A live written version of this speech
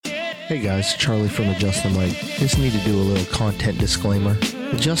Hey guys, Charlie from Adjust the Mic. Just need to do a little content disclaimer.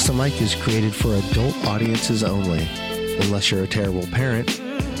 Adjust the Mic is created for adult audiences only. Unless you're a terrible parent,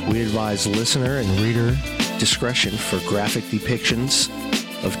 we advise listener and reader discretion for graphic depictions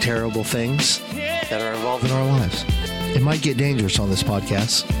of terrible things that are involved in our lives. It might get dangerous on this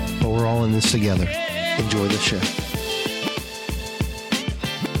podcast, but we're all in this together. Enjoy the show.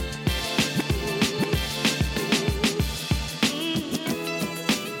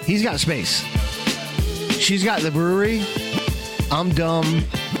 He's got space. She's got the brewery. I'm dumb,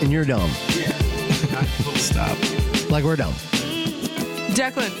 and you're dumb. Yeah. Full stop. Like we're dumb.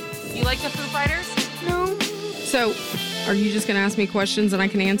 Declan, you like the Foo Fighters? No. So, are you just going to ask me questions and I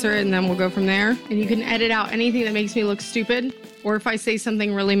can answer it and then we'll go from there? And you can edit out anything that makes me look stupid? Or if I say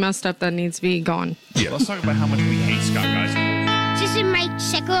something really messed up that needs to be gone? Yeah, let's talk about how much we hate Scott, guys. This is Mike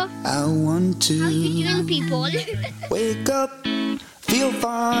Checker. I want to Young people. wake up, feel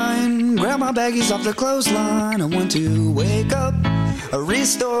fine, grab my baggies off the clothesline. I want to wake up,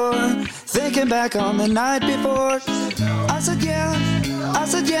 restore, thinking back on the night before. I said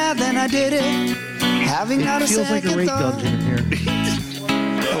yeah, then I did it. Having not a Feels like a second rape thought. dungeon in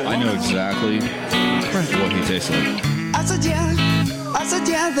here. I know exactly what he tastes like. I said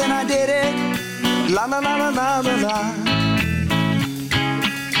yeah, then I did it. La la la la la la la.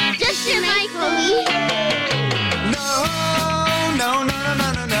 Just a Michael. No,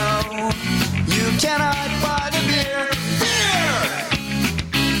 you cannot buy the beer.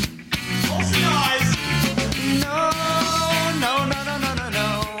 No.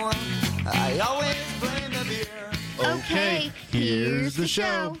 I always blame the beer. Okay, here's the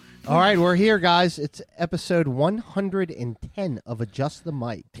show. All right, we're here, guys. It's episode 110 of Adjust the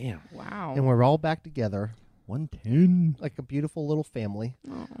Mic. Damn. Wow. And we're all back together 110. like a beautiful little family.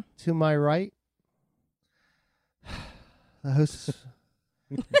 Oh. To my right, the host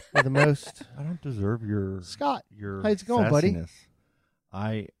with the most, I don't deserve your Scott. your How's it going, buddy? sassiness.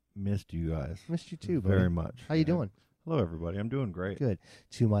 I missed you guys. Missed you too, buddy. very much. How you doing? Hello, everybody. I'm doing great. Good.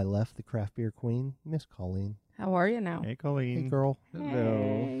 To my left, the craft beer queen, Miss Colleen. How are you now? Hey, Colleen. Hey, girl.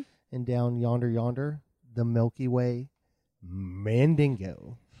 Hey. And down yonder, the Milky Way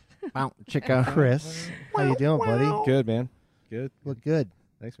Mandingo. Chica. Chris, how you doing, buddy? Good, man. Good. Look good.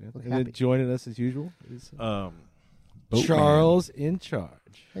 Thanks, man. Look And happy. then joining us as usual is Boatman. Charles in charge.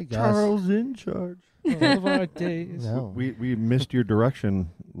 Hey, guys. Charles in charge. All of our days. No. We missed your direction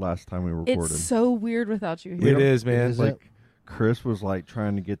last time we recorded. It's so weird without you here. It is, man. Is like it? Chris was like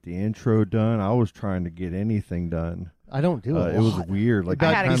trying to get the intro done. I was trying to get anything done. I don't do it. It was weird. Like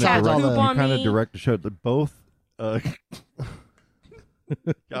I had a kinda cat direct- poop on kinda me. direct the show. Both.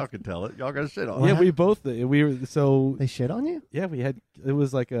 Y'all can tell it. Y'all got shit on. Yeah, it. we both. We were so. They shit on you? Yeah, we had. It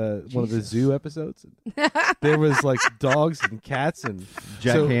was like one of the Jesus. zoo episodes. There was like dogs and cats and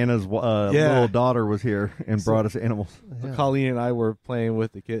Jack so, Hanna's Yeah. little daughter was here and brought us animals. Yeah. Colleen and I were playing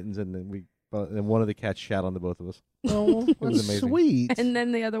with the kittens, and then and one of the cats shat on the both of us. Oh, was that's amazing. sweet. And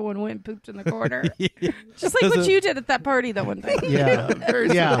then the other one went and pooped in the corner. Yeah. Just like what you did at that party that one time. Yeah. Very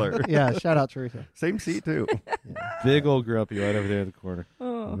similar. Yeah. Shout out Teresa. Same seat too. Big old grumpy right over there in the corner,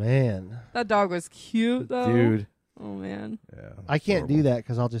 Oh, Man, that dog was cute, though. dude. Oh, man. Yeah, I can't do that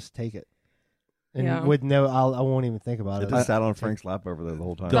because I'll just take it, and Yeah. with no, I won't even think about It it. just sat on Frank's lap over there the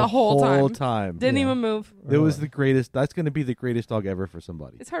whole time. The whole time. Didn't Yeah. even move. It was the greatest. That's going to be the greatest dog ever for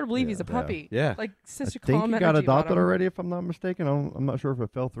somebody. It's hard to believe he's a Yeah. puppy. Yeah. Like, I Sister think Calm he got energy about adopted him. already, if I'm not mistaken. I'm not sure if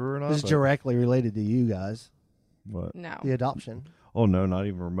it fell through or not. This is but- directly related to you guys. What? No. The adoption. Oh no, not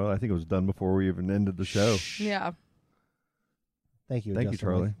even remote. I think it was done before we even ended the show. Yeah. Thank you. Thank you, Justin.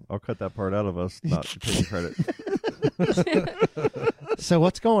 Charlie. I'll cut that part out of us not taking credit. So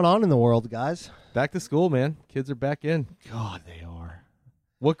what's going on in the world, guys? Back to school, man. Kids are back in. God, they are.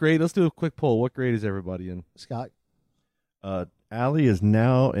 What grade? Let's do a quick poll. What grade is everybody in? Scott. Allie is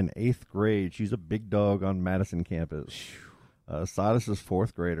now in 8th grade. She's a big dog on Madison campus. Silas is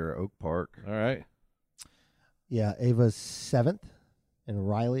 4th grader at Oak Park. All right. Yeah, Ava's 7th, and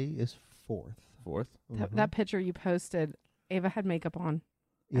Riley is 4th. 4th. That picture you posted, Ava had makeup on.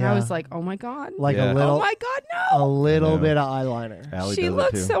 And Yeah. I was like, oh, my God. Like Yeah. a little, Oh, my God, a no. little No. bit of eyeliner. Allie She does it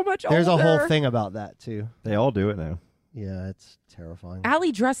looks too. so much older. There's a whole thing about that too. They all do it now. Yeah, it's terrifying.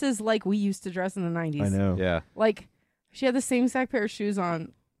 Allie dresses like we used to dress in the 90s. I know. Yeah. Like, she had the same exact pair of shoes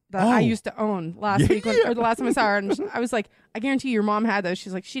on that Oh. I used to own last week, or the last time I saw her. And I was like, I guarantee your mom had those.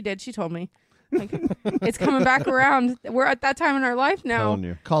 She's like, she did. She told me. Like, it's coming back around. We're at that time in our life now. Telling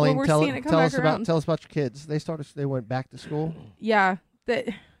you. Colleen, we're tell seeing it come tell back us about around. tell us about your kids. They went back to school. Yeah.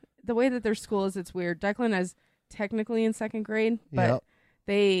 The way that their school is, it's weird. Declan is technically in 2nd grade, but Yep.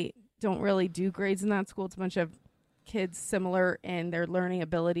 they don't really do grades in that school. It's a bunch of kids similar in their learning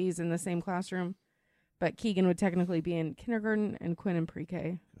abilities in the same classroom. But Keegan would technically be in kindergarten and Quinn in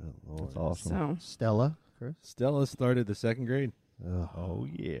pre-K. That's awesome. So Stella, Chris. Stella started the second grade. Oh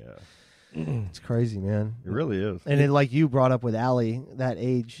yeah, It's crazy, man. it really is. And then, like you brought up with Allie, that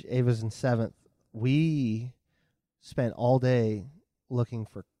age, Ava's in 7th. We spent all day looking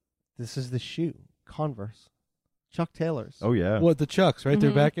for. This is the shoe, Converse, Chuck Taylor's. Oh yeah. What, the Chucks, right?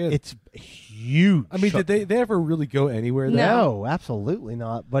 They're back in. It's huge. I mean, did they ever really go anywhere? No, absolutely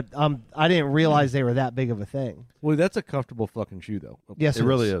not. But I didn't realize they were that big of a thing. Well, that's a comfortable fucking shoe, though. Yes, It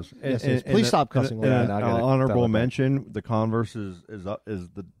really is. Yes, it is. Please stop cussing And, like that. an I gotta honorable dial it back. mention: the Converse is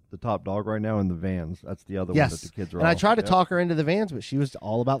the top dog right now in the Vans. That's the other one Yes, that the kids are. and I all- tried to Yep. talk her into the Vans, but she was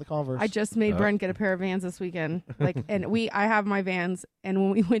all about the Converse. I just made Brent get a pair of Vans this weekend. And I have my Vans. And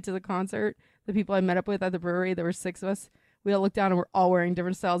when we went to the concert, the people I met up with at the brewery, there were 6 of us. We all looked down and we're all wearing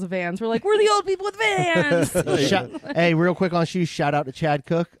different styles of Vans. We're like, we're the old people with Vans. Hey, real quick on shoes, shout out to Chad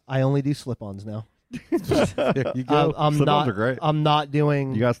Cook. I only do slip-ons now. There you go. I'm Slip-ons not. are great. I'm not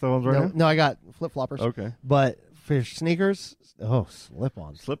doing. You got slip-ons right no, now? no, I got flip-floppers. Okay. But for sneakers,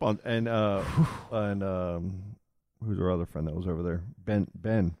 slip-ons. Slip-ons and who's our other friend that was over there?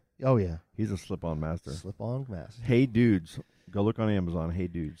 Ben. Oh yeah, He's a slip-on master. slip-on mask. Hey dudes, go look on Amazon. Hey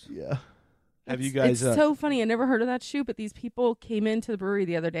dudes. Yeah. Have you guys? It's so funny. I never heard of that shoe, but these people came into the brewery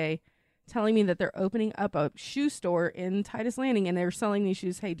the other day telling me that they're opening up a shoe store in Titus Landing and they're selling these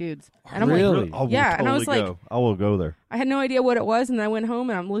shoes. Hey, dudes. And I'm Really? like, I will yeah. And I was totally like, go. I will go there. I had no idea what it was. And then I went home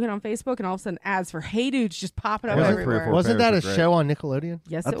and I'm looking on Facebook and all of a sudden ads for Hey Dudes just popping up Wasn't everywhere. 3 or 4 Wasn't that a pairs are great. show on Nickelodeon?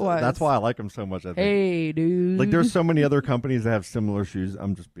 Yes, That's, it was. That's why I like them so much. I think. Hey Dudes. Like there's so many other companies that have similar shoes.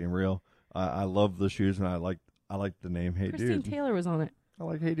 I'm just being real. I love the shoes and I like the name Hey Christine Dudes. Taylor was on it. I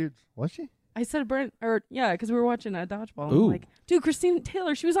like Hey Dudes. Was she? I said Brent, because we were watching a dodgeball. Ooh. I'm like, dude, Christine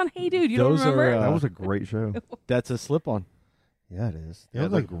Taylor, she was on Hey Dude. You Those don't remember? are, That was a great show. That's a slip-on. Yeah, it is. Yeah,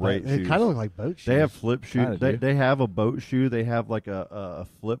 they're great They shoes. kind of look like boat shoes. They have flip shoes. Kinda do. They have a boat shoe. They have like a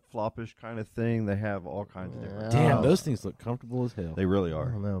flip floppish kind of thing. They have all kinds of different. Damn, Oh. those things look comfortable as hell. They really I are.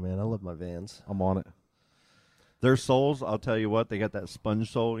 don't know, man. I love my Vans. I'm on it. Their soles, I'll tell you what, they got that sponge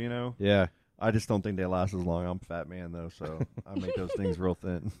sole. You know, Yeah. I just don't think they last as long. I'm a fat man though, so I make those things real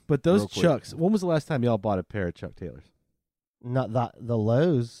thin. But those Real quick. Chucks, when was the last time y'all bought a pair of Chuck Taylors? Not the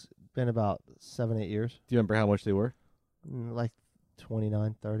lows. Been about 7-8 years. Do you remember how much they were? Like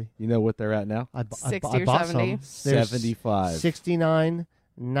 29, 30. You know what they're at now? I 60 I or bought 70? some. There's 75.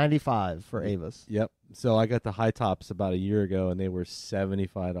 69.95 for Ava's. Yep. So I got the high tops about a year ago, and they were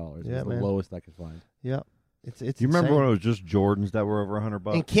 $75. Yeah, It was man. the lowest I could find. Yep. It's. You remember insane. when it was just Jordans that were over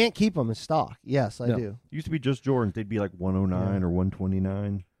 $100? And can't keep them in stock. Yes, I No. do. Used to be just Jordans. They'd be like 109 or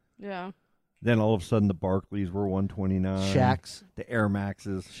 129. Yeah. Then all of a sudden the Barclays were 129. Shaqs. The Air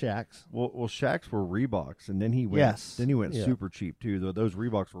Maxes. Shaqs. Well, Shaqs were Reeboks, and then he went. Yes. Then he went Yeah. super cheap too. Those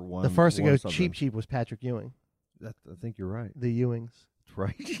Reeboks were one. The first to one go something. cheap was Patrick Ewing. I think you're right. The Ewings. That's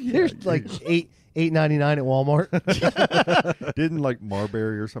right. There's like $8.99 at Walmart. Didn't like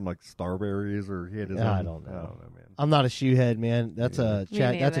Marbury or something like Starberries or he had his Yeah, own. I don't know. man. I'm not a shoe head, man. That's a Me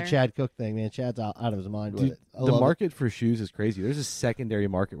Chad. That's a neither. Chad Cook thing, man. Chad's out of his mind with Dude, it. I the love it. market for shoes is crazy. There's a secondary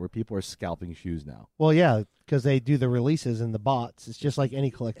market where people are scalping shoes now. Well, yeah, because they do the releases and the bots. It's just like any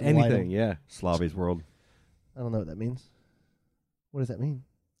collectible Anything, item. yeah. Slobby's World. I don't know what that means. What does that mean?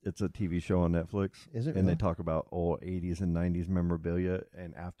 It's a TV show on Netflix. Is it And really? they talk about old 80s and 90s memorabilia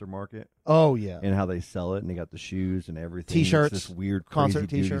and aftermarket Oh yeah. and how they sell it. And they got the shoes and everything. T-shirts, It's this weird, concert crazy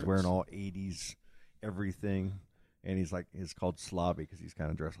dude. T-shirts. He's wearing all 80s everything. And he's like, it's called Slobby because he's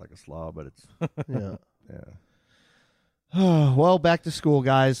kind of dressed like a slob, but it's, yeah. yeah. Well, back to school,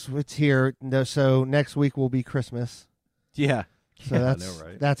 guys. It's here. No, so next week will be Christmas. Yeah. So Yeah, I that's know,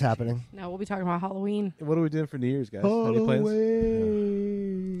 right? that's happening. No, we'll be talking about Halloween. What are we doing for New Year's, guys? Any plans?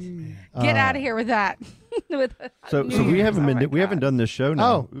 Get out of here with that. With So New we Year's. haven't Oh been my we haven't God. done this show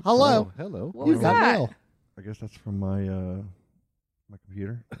now. Oh, Oops. hello. Oh, hello. What You was got that? mail. I guess that's from my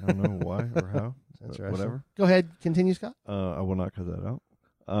computer. I don't know why or how. That's but right. whatever. Go ahead. Continue, Scott. I will not cut that out.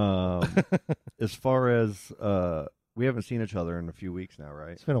 As far as we haven't seen each other in a few weeks now,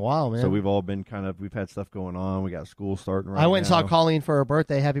 right? It's been a while, man. So we've all been we've had stuff going on. We got school starting right I went and now. saw Colleen for her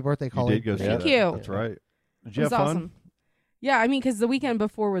birthday. Happy birthday, You Colleen. did go see Thank that. you. That's right. Did It you was have fun? awesome. Yeah, I mean, because the weekend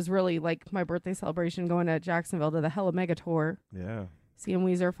before was really like my birthday celebration, going to Jacksonville to the Hella Mega Tour, Yeah. seeing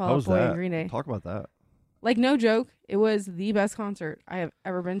Weezer, How Fall Out was Boy, that? and Green Day. Talk about that. Like, no joke, it was the best concert I have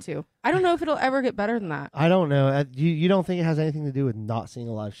ever been to. I don't know if it'll ever get better than that. I don't know. You don't think it has anything to do with not seeing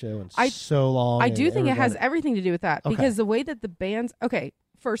a live show in so long? I and do think it has everybody- everything to do with that Okay. because the way that the bands. Okay,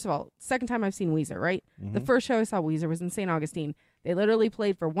 first of all, second time I've seen Weezer, right? The first show I saw Weezer was in St. Augustine. They literally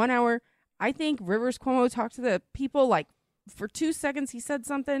played for 1 hour. I think Rivers Cuomo talked to the people like for 2 seconds. He said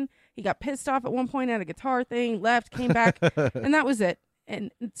something. He got pissed off at one point at a guitar thing, left, came back, and that was it.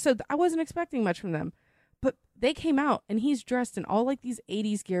 And so I wasn't expecting much from them. But they came out, and he's dressed in all like these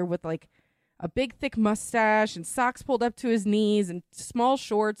 80s gear with like a big thick mustache and socks pulled up to his knees and small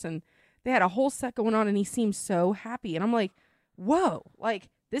shorts, and they had a whole set going on, and he seemed so happy. And I'm like, whoa, like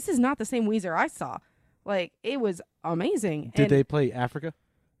this is not the same Weezer I saw. Like it was amazing. Did And they play Africa?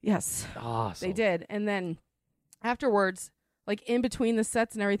 yes, Awesome. they did. And then afterwards, like in between the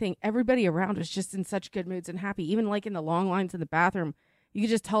sets and everything, everybody around was just in such good moods and happy. Even like in the long lines in the bathroom, you could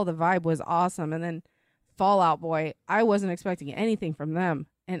just tell the vibe was awesome. And then Fall Out Boy, I wasn't expecting anything from them,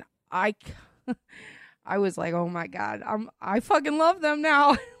 and I was like, oh my god, I fucking love them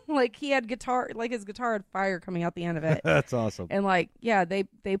now. Like he had guitar, like his guitar had fire coming out the end of it. That's awesome. And like, yeah, they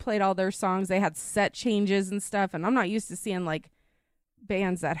played all their songs. They had set changes and stuff, and I'm not used to seeing like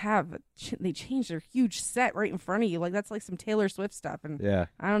bands that have they change their huge set right in front of you. Like that's like some Taylor Swift stuff, and Yeah.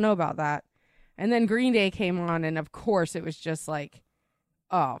 I don't know about that. And then Green Day came on, and of course it was just like,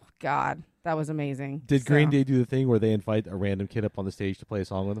 oh god, that was amazing. Did So, Green Day do the thing where they invite a random kid up on the stage to play a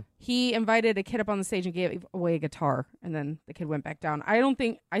song with them? He invited a kid up on the stage and gave away a guitar, and then the kid went back down. I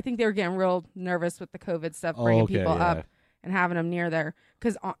think they were getting real nervous with the COVID stuff, bringing people up and having them near there.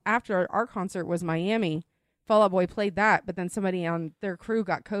 Because after our concert was Miami, Fall Out Boy played that, but then somebody on their crew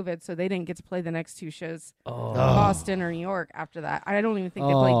got COVID, so they didn't get to play the next 2 shows, Boston or New York. After that, I don't even think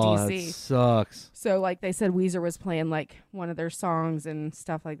they played DC. That sucks. So like they said, Weezer was playing like one of their songs and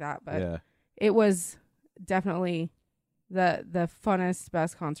stuff like that. But Yeah. it was definitely the funnest,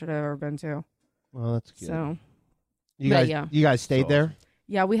 best concert I've ever been to. Well, that's good. So you but guys, yeah. you guys stayed there.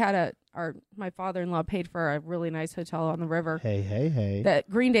 yeah, we had my father-in-law paid for a really nice hotel on the river. Hey. That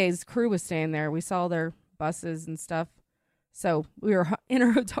Green Day's crew was staying there. We saw their buses and stuff. So we were in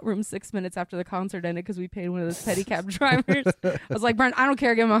our hotel room 6 minutes after the concert ended because we paid one of those pedicab drivers. I was like, Brent, I don't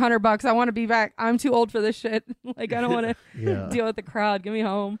care. Give him $100. I want to be back. I'm too old for this shit. Like, I don't want to Yeah. deal with the crowd. Give me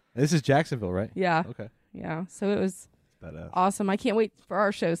home. This is Jacksonville, right? Yeah. Okay. Yeah. So it was Badass. awesome. I can't wait for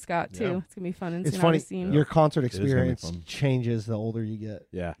our show, Scott, too. Yeah. It's going to be fun. And It's funny. Scene. Your concert is gonna be experience fun. changes the older you get.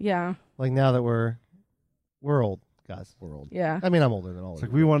 Yeah. Yeah. Like now that we're old, guys. We're old. Yeah. I mean, I'm older than all It's of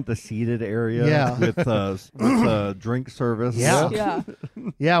like you. we want the seated area Yeah. with drink service. Yeah. Yeah.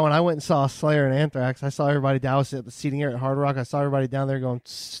 Yeah, when I went and saw Slayer and Anthrax, I saw everybody down. I was at the seating area at Hard Rock. I saw everybody down there going,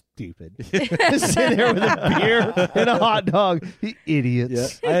 stupid. Sitting there with a beer and a hot dog. You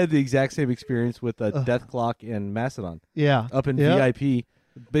idiots. Yeah. I had the exact same experience with Death Clock and Mastodon Yeah. up in Yeah. VIP.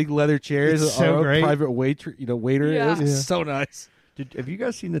 Big leather chairs, It's so our own great. private waiter. Yeah. It was Yeah. so nice. Have you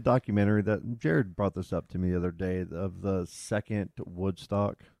guys seen the documentary that Jared brought this up to me the other day of the second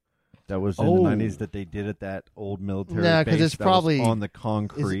Woodstock that was in the 90s that they did at that old military Nah, 'cause base it's that was probably- on the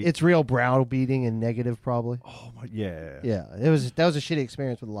concrete? It's real browbeating and negative, probably. oh my, yeah. Yeah, that was a shitty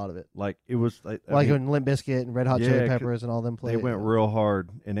experience with a lot of it. Like it was I Like mean, when Limp Bizkit and Red Hot Yeah, Chili 'cause Peppers and all them played. they went real hard,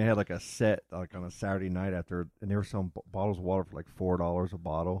 and they had like a set like on a Saturday night after, and they were selling bottles of water for like $4 a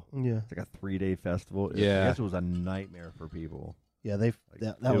bottle. Yeah, It's like a 3-day festival. Yeah. I guess it was a nightmare for people. yeah, that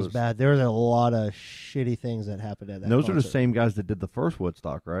it was was- bad. There was a lot of shitty things that happened at that. And those are the concert. same guys that did the first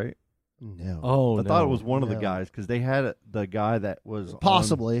Woodstock, right? No, Oh, I thought it was one of the No. guys because they had the guy that was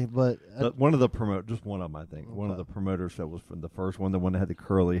possibly, but one of the promote, just one of them, I think. One of the promoters that was from the first one, the one that had the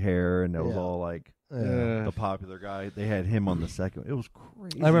curly hair and that was Yeah. all like yeah. the popular guy. They had him on the second. It was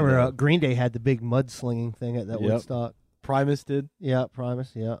crazy. I remember though. Green Day had the big mudslinging thing at that Yep. Woodstock. Primus did. Yeah,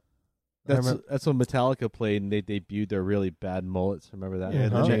 Primus. Yeah, I remember- That's when Metallica played, and they debuted their really bad mullets. Remember that? Yeah,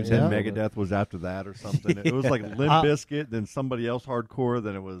 Uh-huh. then James Yeah. said Megadeth was after that or something. It was like Limp Bizkit, then somebody else hardcore,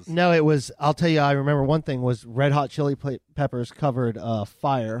 then it was. No, it was. I'll tell you. I remember one thing was Red Hot Chili Peppers covered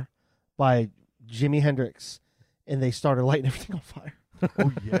 "Fire" by Jimi Hendrix, and they started lighting everything on fire.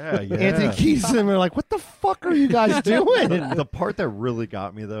 Oh yeah, yeah. Anthony Kiedis and they're like, "What the fuck are you guys doing?" The part that really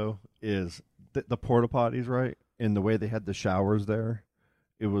got me though is the porta potties, right? And the way they had the showers there,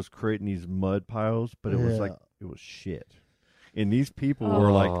 it was creating these mud piles, but it was like it was shit. And these people were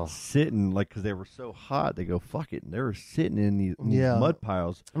Oh. like sitting, like because they were so hot, they go fuck it, and they were sitting in these Yeah. mud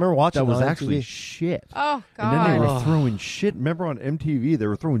piles. I remember watching That was it on actually MTV. shit. Oh, God. And then they were Oh. throwing shit. Remember on MTV, they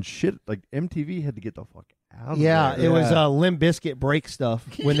were throwing shit. Like MTV had to get the fuck out of Yeah, there. it was Yeah. Limp Bizkit break stuff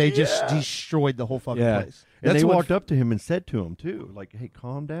when they just destroyed the whole fucking Yeah. place. And That's they what- walked up to him and said to him too, like, "Hey,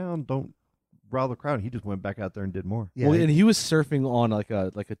 calm down, don't rile the crowd." And he just went back out there and did more. Yeah, Well, and he was surfing on like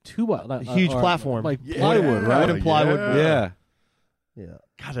a 2x a huge platform, like Yeah. plywood, right? Wooden plywood. Yeah. Yeah.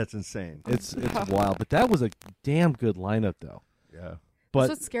 God, that's insane. It's wild, but that was a damn good lineup though. Yeah. But That's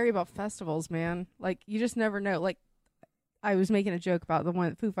what's scary about festivals, man. Like, you just never know. Like, I was making a joke about the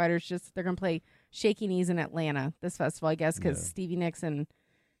one Foo Fighters. They're gonna play Shaky Knees in Atlanta this festival, I guess, because Stevie Nicks and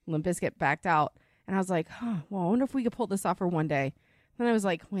Limp Bizkit backed out. And I was like, well, I wonder if we could pull this off for one day. Then I was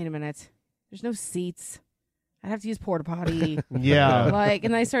like, wait a minute, there's no seats. I'd have to use porta potty. Yeah. Like,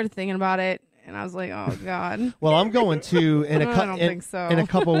 and then I started thinking about it, and I was like, oh god. Well, I'm going to I don't think so. In a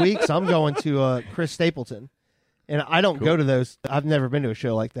couple weeks. I'm going to Chris Stapleton, and I don't go to those. I've never been to a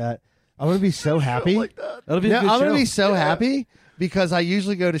show like that. I'm going to be so happy. That'll be a good I'm going to show. be so happy because I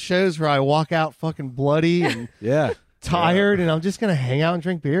usually go to shows where I walk out fucking bloody and Yeah. tired, and I'm just going to hang out and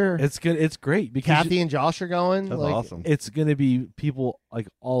drink beer. It's good. It's great because Kathy and Josh are going. That's awesome. it's going to be people like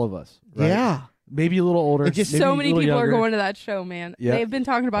all of us. Right? Yeah. Maybe a little older. It just- maybe So a many little people are younger. going to that show, man. Yeah. They've been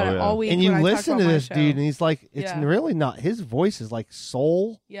talking about Oh, it yeah. all week. And you when I talk listen about to my this show. dude, and he's like, it's Yeah. really not. His voice is like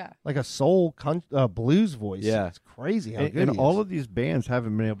soul, Yeah. like a soul blues voice. Yeah. It's crazy how And, good and he all is. of these bands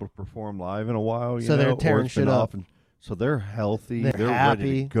haven't been able to perform live in a while. So they're tearing it's been shit up. off, and so they're healthy. They're ready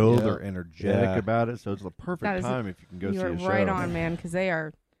happy. to go. Yeah. They're energetic Yeah. about it. So it's the That perfect is- time if you can go see You're a show. right on, man, because they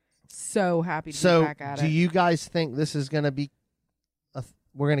are so happy to be So, back at do it. you guys think this is going to be?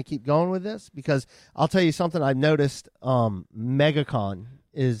 We're going to keep going with this because I'll tell you something I've noticed. MegaCon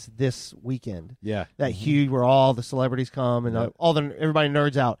is this weekend. Yeah. That huge where all the celebrities come and Yep. everybody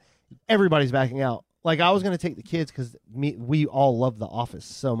nerds out. Everybody's backing out. Like I was going to take the kids because we all love The Office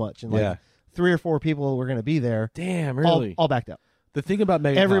so much, and like Yeah. 3 or 4 people were going to be there. Damn, really? All backed out. The thing about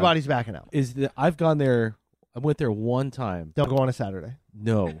MegaCon Everybody's backing out. is that I've gone there. I went there one time. Don't go on a Saturday.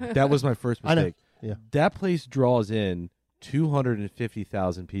 No, that was my first I know. mistake. Yeah. That place draws in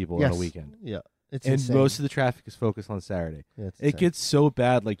 250,000 people Yes. on a weekend. Yeah, it's And insane. most of the traffic is focused on Saturday. Yeah, it's It insane. gets so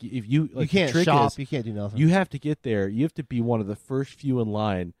bad. Like if you like, you can't the trick shop. is, You can't do nothing. you have to get there. You have to be one of the first few in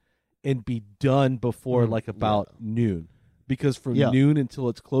line and be done before like about noon, because from Yeah. noon until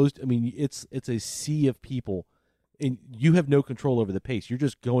it's closed, I mean, it's a sea of people, and you have no control over the pace. You're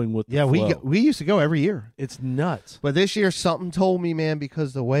just going with the yeah, flow. we used to go every year. It's nuts. But this year, something told me, man,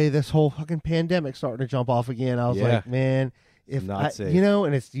 because the way this whole fucking pandemic's starting to jump off again, I was Yeah. like, man, if Not I, safe. you know,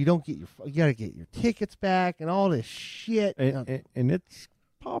 and it's you don't get you got to get your tickets back and all this shit. And it's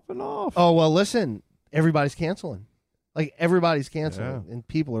popping off. Oh well, listen, everybody's canceling. Like everybody's canceling, and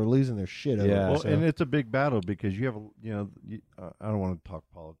people are losing their shit over Yeah. it. Well, so. and it's a big battle because you have, I don't want to talk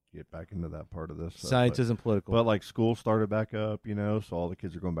politics, get back into that part of this. Science isn't political. But like school started back up, so all the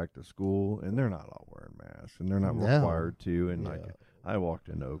kids are going back to school, and they're not all wearing masks, and they're not No. required to. And like, Yeah. I walked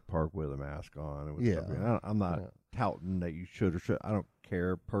into Oak Park with a mask on. And Yeah. I'm not touting that you should or should. I don't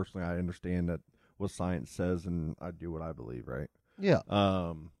care personally. I understand that what science says, and I do what I believe. Right. Yeah.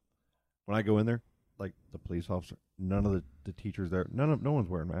 When I go in there, like the police officer, none of the teachers there, no one's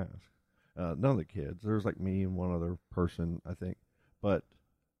wearing masks. None of the kids. There's like me and one other person, I think. But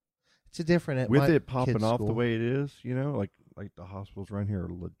it's a different with my it popping kid's off school. the way it is, like the hospitals around here are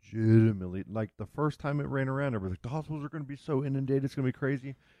legitimately, like the first time it ran around, everybody's like, the hospitals are going to be so inundated, it's going to be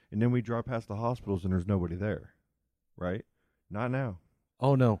crazy. And then we drive past the hospitals and there's nobody there, right? Not now.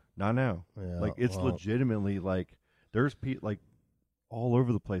 Oh no, not now. Yeah, like it's well- legitimately like there's like all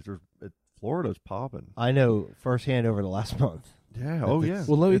over the place. Florida's popping. I know firsthand over the last month. Yeah. that Oh, it's- yeah.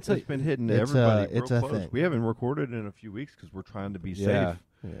 Well, let me it's, tell it's you- been hitting it's everybody. it's real a close. thing. We haven't recorded in a few weeks because we're trying to be Yeah. safe.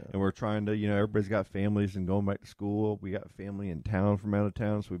 Yeah. And we're trying to, everybody's got families and going back to school. We got family in town from out of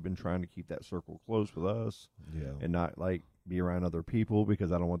town, so we've been trying to keep that circle close with us Yeah. and not like be around other people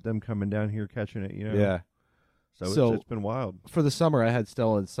because I don't want them coming down here catching it. Yeah. So it's been wild. For the summer, I had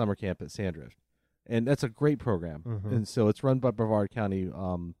Stella in summer camp at Sandrift, and that's a great program. Mhm. And so it's run by Brevard County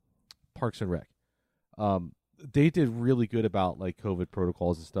Parks and Rec. They did really good about like COVID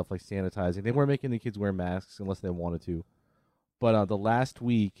protocols and stuff like sanitizing. They weren't making the kids wear masks unless they wanted to. But the last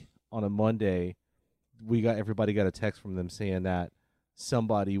week on a Monday, everybody got a text from them saying that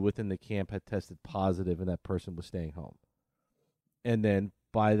somebody within the camp had tested positive and that person was staying home. And then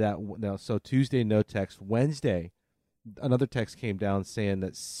so Tuesday, no text. Wednesday, another text came down saying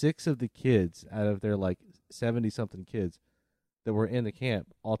that 6 of the kids out of their like 70-something kids that were in the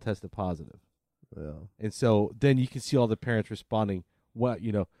camp all tested positive. Yeah. And so then you can see all the parents responding,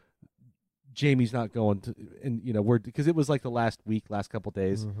 Jamie's not going to, and because it was like the last couple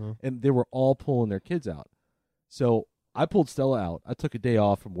days, Mhm. and they were all pulling their kids out. So I pulled Stella out. I took a day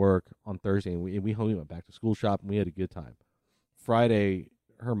off from work on Thursday, and we went back to school shop, and we had a good time. Friday,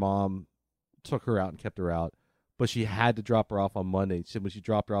 her mom took her out and kept her out, but she had to drop her off on Monday. She said when she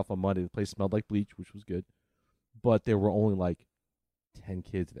dropped her off on Monday, the place smelled like bleach, which was good, but there were only like 10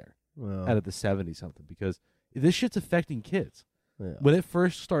 kids there Well, out of the 70-something, because this shit's affecting kids. yeah. When it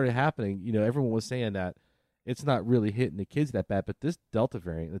first started happening, everyone was saying that it's not really hitting the kids that bad, but this Delta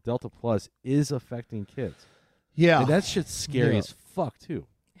variant, the Delta Plus, is affecting kids. Yeah. And that shit's scary Yeah. as fuck too.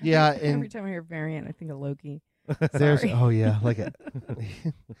 Yeah, Every and time I hear variant, I think of Loki. there's Sorry. oh yeah, like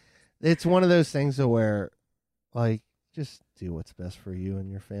it's one of those things to where, like, just do what's best for you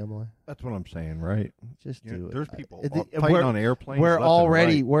and your family. That's what I'm saying, right? Just You know, do it. there's people It- fighting we're- on airplanes. We're left and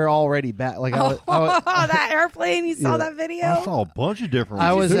already right. back. Like Oh, I that airplane! You saw Yeah. that video? I saw a bunch of different.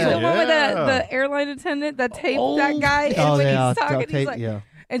 I ones. was Did you see at- the one with Yeah. the airline attendant that taped that guy, and oh when yeah, he's talking, duct he's tape, like, yeah.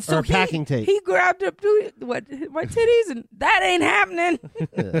 and so Or packing tape. he grabbed up what my titties, and that ain't happening.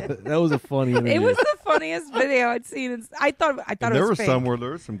 That was a funny interview. It was the funniest video I'd seen. I thought And it there was was fake. some where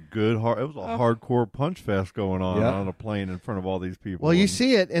there was some good it was a hardcore punch fest going on Yeah. on a plane in front of all these people. Well, you And-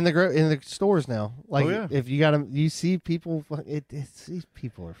 see it in the stores now. Like, Oh, yeah. if you got them, you see people. These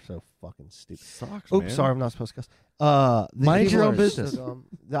people are so fucking stupid. Sucks, Oops, man. sorry, I'm not supposed to cuss. The Mind people your own are business. so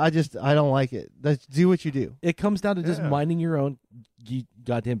dumb. I don't like it. Do what you do. It comes down to just Yeah. minding your own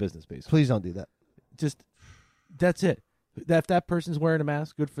goddamn business, basically. Please don't do that. Just that's it. If that person's wearing a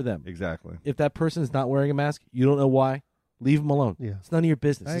mask, good for them. Exactly. If that person's not wearing a mask, you don't know why, leave them alone. Yeah. It's none of your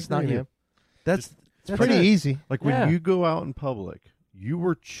business. I It's not agree, you. man. That's Pretty it. easy. Like when Yeah. you go out in public, you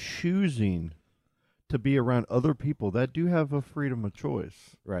were choosing to be around other people that do have a freedom of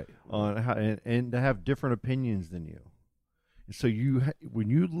choice Right. on how, and to have different opinions than you. So when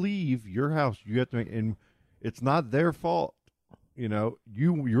you leave your house, you have to, and it's not their fault. You know,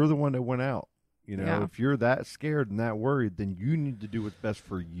 you're the one that went out. You know, Yeah. if you're that scared and that worried, then you need to do what's best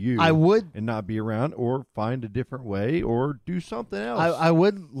for you. I would and not be around, or find a different way, or do something else. I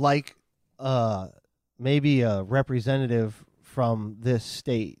would like maybe a representative from this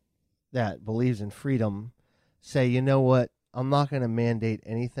state that believes in freedom say, you know what, I'm not going to mandate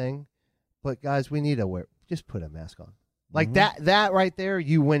anything, but guys, we need to just put a mask on. Like that right there,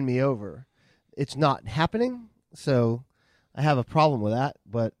 you win me over. It's not happening, so I have a problem with that,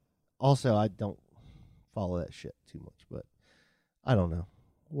 but also I don't follow that shit too much, but I don't know.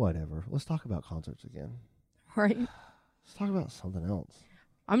 Whatever. Let's talk about concerts again. Right. Let's talk about something else.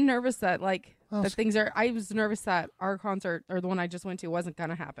 I'm nervous that Oh, that things are. I was nervous that our concert or the one I just went to wasn't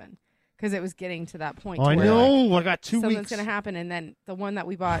gonna happen because it was getting to that point. I to where, know. I got 2 something's weeks. gonna happen, and then the one that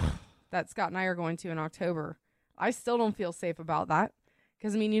we bought, that Scott and I are going to in October. I still don't feel safe about that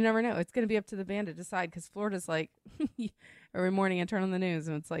because I mean, you never know. It's gonna be up to the band to decide because Florida's like every morning I turn on the news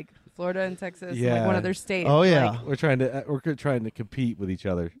and it's like Florida and Texas, and like one Yeah. other state. Oh, yeah. Like, We're trying to compete with each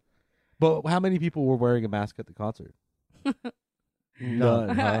other. But how many people were wearing a mask at the concert? None.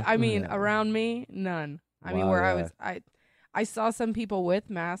 Huh? I mean, Yeah. around me, none. I mean, Wow, where yeah. I saw some people with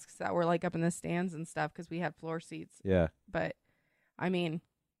masks that were like up in the stands and stuff because we had floor seats. Yeah. But I mean,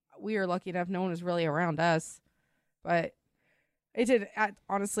 we were lucky enough; no one was really around us. But it did.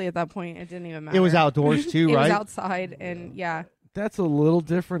 Honestly, at that point, it didn't even matter. It was outdoors too, It right? was outside, and yeah, That's a little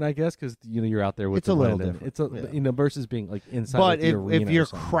different, I guess, because you're out there with It's the a little wind and different, It's yeah. versus being like inside. But like, the if arena you're or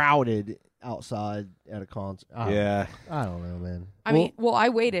something. crowded outside at a concert, Yeah. I don't know, man. I mean, well, I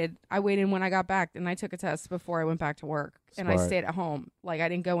waited when I got back, and I took a test before I went back to work, and I Smart. stayed at home. Like I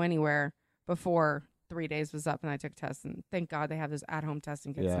didn't go anywhere before 3 days was up, and I took a test. And thank God they have those at-home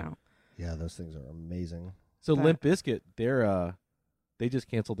testing kits Yeah. now. Yeah, those things are amazing. So But- Limp Bizkit, they just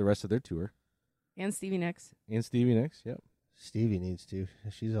canceled the rest of their tour. And Stevie Nicks. And Stevie Nicks, yep. Stevie needs to.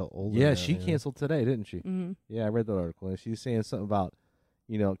 She's old. Yeah, she canceled today, didn't she? Mm-hmm. Yeah, I read that article, and she's saying something about,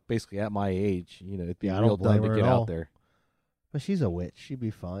 basically at my age, it'd be Yeah, I real don't blame dumb to her get at all. out there. But she's a witch. She'd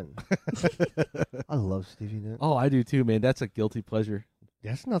be fun. I love Stevie Nicks. Oh, I do too, man. That's a guilty pleasure.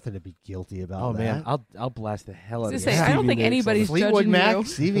 There's nothing to be guilty about. Oh man, that. I'll blast the hell out I of was gonna say, I don't think anybody's Fleetwood judging Mac, you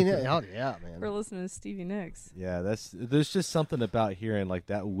Stevie Nicks. Oh yeah, man. for listening to Stevie Nicks. Yeah, there's just something about hearing like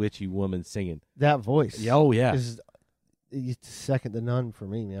that witchy woman singing. That voice. Yeah, oh yeah. Is it's second to none for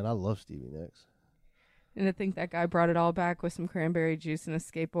me, man. I love Stevie Nicks. And I think that guy brought it all back with some cranberry juice and a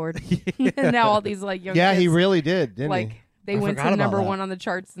skateboard. And now all these like young Yeah, kids, he really did, didn't like he? they I went forgot to about number that. 1 on the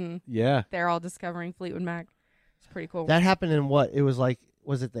charts, and Yeah. they're all discovering Fleetwood Mac. It's pretty cool. That happened in what? It was like,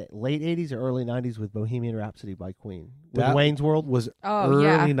 was it the late 80s or early 90s with Bohemian Rhapsody by Queen? With That Wayne's World? was Oh, early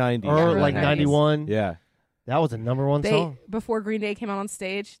yeah. 90s. Or early like 90s. 91? Yeah. That was a number one song. Before Green Day came out on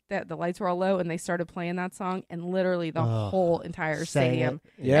stage, that the lights were all low, and they started playing that song, and literally the whole entire sang stadium.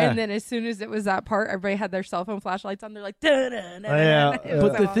 it. Yeah. And then as soon as it was that part, everybody had their cell phone flashlights on. They're like, da-da-da-da-da. Yeah. It was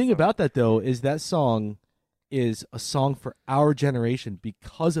But so the thing awesome. about that though is that song is a song for our generation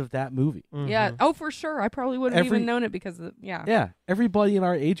because of that movie. Yeah. Oh, for sure. I probably wouldn't have Every- even known it because of yeah. Yeah, everybody in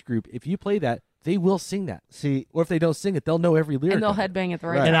our age group, if you play that, they will sing that. See, Or if they don't sing it, they'll know every lyric. And they'll of it. headbang at the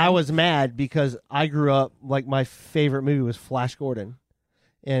right Right. time. and I was mad because I grew up, like, my favorite movie was Flash Gordon.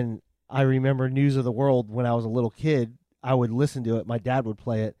 And I remember News of the World when I was a little kid. I would listen to it. My dad would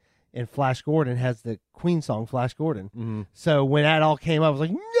play it. and Flash Gordon has the Queen song Flash Gordon. Mm-hmm. So when that all came up, I was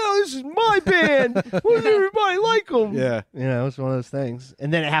like, no, this is my band. Why does everybody like them? Yeah. You know, it's one of those things.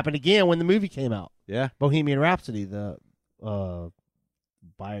 And then it happened again when the movie came out. Yeah. Bohemian Rhapsody, the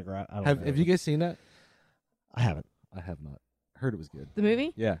biograph. I don't know. Have you guys seen that? I haven't. I have not. Heard it was good. The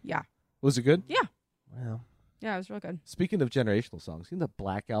movie? Yeah. Yeah. Was it good? Yeah. Well, Yeah, it was real good. Speaking of generational songs, you know the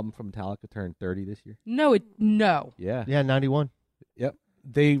Black album from Metallica turned 30 this year? No. Yeah. yeah, 91. Yep.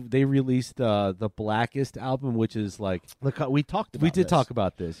 They released the Blackest album, which is like We talked about we did this. talk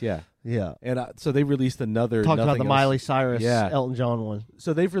about this, yeah. Yeah. And so they released another. Talked about Nothing the Else- Miley Cyrus, Yeah. Elton John one.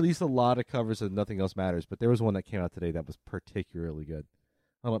 So they've released a lot of covers of Nothing Else Matters, but there was one that came out today that was particularly good.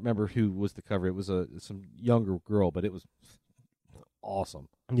 I don't remember who was the cover. It was some younger girl, but it was awesome.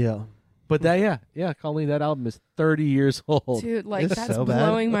 Yeah. But that, Colleen, that album is 30 years old. Dude, like, It's that's so bad.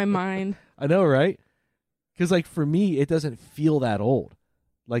 blowing my mind. I know, right? Because, like, for me, it doesn't feel that old.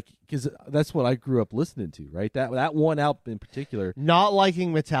 Like, because that's what I grew up listening to, right? That one album in particular. Not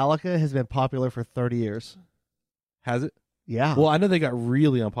liking Metallica has been popular for 30 years. Has it? Yeah. Well, I know they got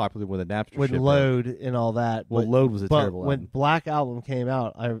really unpopular when the Napster with shit broke. Load and all that. Well, but, Load was a but terrible when album. Black Album came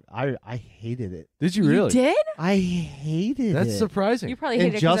out, I hated it. Did you really? You did? I hated That's it. surprising. You probably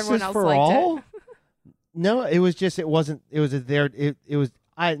hated it because everyone Injustice else for liked All? it. No, it was just it wasn't. It was It was.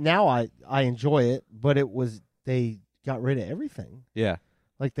 I enjoy it, but it was they got rid of everything. Yeah.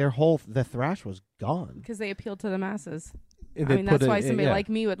 Like the thrash was gone. Because they appealed to the masses. And I they mean, put that's why it- somebody yeah. like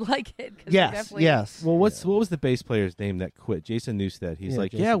me would like it. 'cause they Yes, definitely- yes. Well, what was the bass player's name that quit? Jason Newsted. He's Yeah,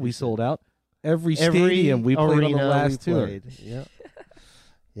 like, Jason yeah, we Newsted. sold out every stadium we played on the arena last we tour. played. Yeah,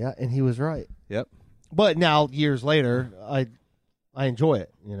 yeah, and he was right. Yep. But now, years later, I enjoy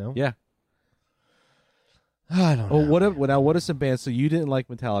it. You know. Yeah. I don't know. Oh, what are some bands? So you didn't like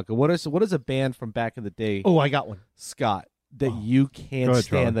Metallica. What is a band from back in the day? Oh, I got one. Scott, that you can't Go ahead,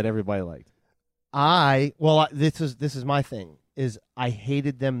 stand Charlie. that everybody liked. This is my thing. Is I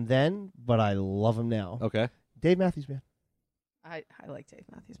hated them then, but I love them now. Okay. Dave Matthews Band. I like Dave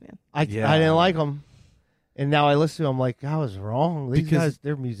Matthews Band. I didn't like them, and now I listen to them like I was wrong. These Because guys,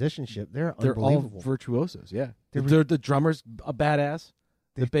 their musicianship, they're all unbelievable. virtuosos. Yeah. They're- The drummer's a badass.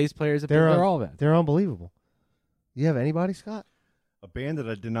 The bass players, they're they're all bad. They're unbelievable. You have anybody, Scott? A band that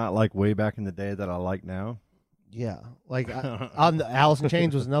I did not like way back in the day that I like now. Yeah, like Alice in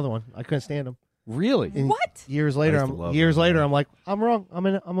Chains was another one. I couldn't stand them. Really? And What? Years later, I used to love them. I'm like, I'm wrong. I'm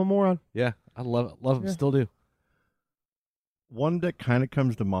a moron. Yeah. I love them. Yeah. Still do. One that kind of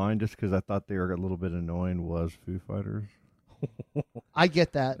comes to mind just because I thought they were a little bit annoying was Foo Fighters. I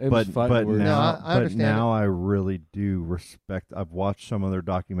get that. It was fun. But No, now, I understand now I really do respect. I've watched some of their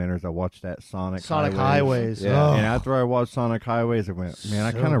documentaries. I watched that Sonic Highways. Yeah. Oh. And after I watched Sonic Highways, I went, man,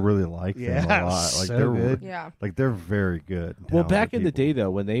 I So- kind of really like them Yeah, a lot. Like so they're good. Yeah. like they're very good. Well, talented back in the people. day, though,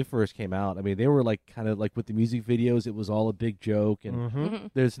 when they first came out, I mean, they were like kind of like with the music videos, it was all a big joke, and Mm-hmm.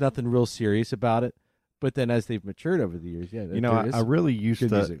 there's nothing real serious about it. But then as they've matured over the years, yeah, You know, there is I really used good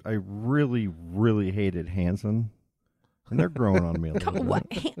to. music. I really, really hated Hanson, and they're growing on me a little bit. What?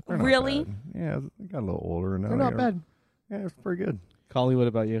 They're not Really? bad. Yeah, they got a little older now. They're not bad. Yeah, it's pretty good. Colleen, what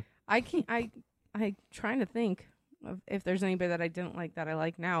about you? I can't. I trying to think of if there's anybody that I didn't like that I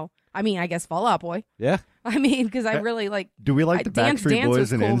like now. I mean, I guess Fall Out Boy. Yeah, I mean, because I really like. Do we like the Dance Backstreet Dance Boys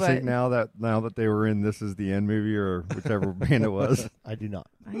was and cool, NSYNC but- now that they were in This Is the End movie or whichever band it was? I do not.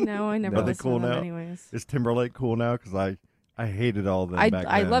 I know. I never Are they listened cool to them now? anyways. Is Timberlake cool now? Because I hated all of them I back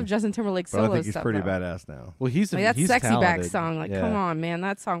I then. love Justin Timberlake's but I solo think he's stuff. pretty though. badass now. well, he's Like that he's sexy back talented. song. Like, Yeah. come on, man,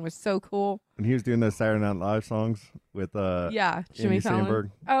 that song was so cool. And he was doing those Saturday Night Live songs with Yeah, Jimmy Andy Fallon.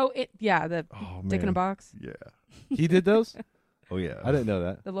 Samberg. Oh, the Oh, Dick in a man. Box, Yeah. He did those. Oh yeah. I didn't know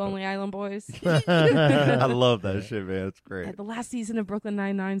that. the Lonely Island Boys. I love that shit, man. It's great. The last season of Brooklyn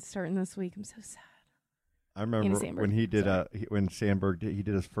Nine-Nine starting this week. I'm so sad. I remember Samberg. when he did when Sandberg did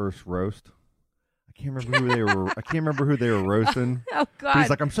his first roast. I can't remember who they were roasting. Oh But God. he's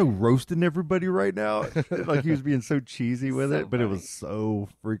like, I'm so roasting everybody right now. Like he was being so cheesy with So it, but it funny. was so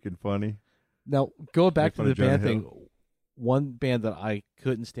freaking funny. Now, going back Make to fun the of Jonah band Hill. thing, one band that I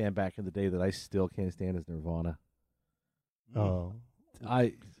couldn't stand back in the day that I still can't stand is Nirvana. Oh,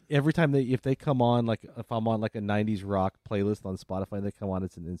 Every time if they come on, like if I'm on like a '90s rock playlist on Spotify, and they come on,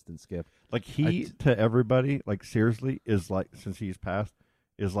 it's an instant skip. Like he to everybody, like seriously, is like since he's passed,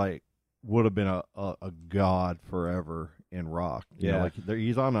 is like would have been a god forever in rock. You know, Yeah.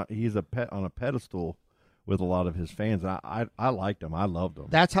 like he's a pet on a pedestal with a lot of his fans. And I liked him. I loved him.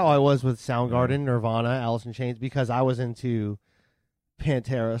 that's how I was with Soundgarden, Nirvana, Alice in Chains, because I was into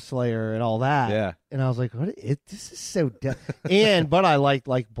Pantera, Slayer, and all that. Yeah. And I was like, this is so but I liked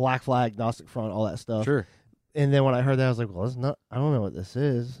like Black Flag, Gnostic Front, all that stuff. Sure. And then when I heard that, I was like, well, it's not. I don't know what this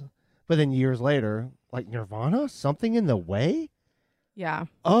is. But then years later, like Nirvana, Something in the Way. Yeah.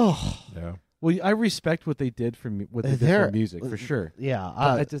 Oh, Yeah. Well, I respect what they did for what they did They're- for music for sure. yeah.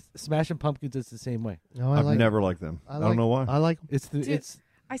 But I just Smashing Pumpkins is the same way. No, I've never liked them. I don't know why. I like. It's the Dude,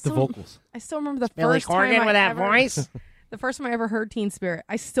 I the still, vocals. I still remember the Billy first time Corgan I with that ever, voice. The first time I ever heard Teen Spirit,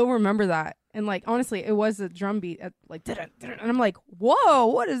 I still remember that. And like honestly, it was a drum beat at like and I'm like, whoa,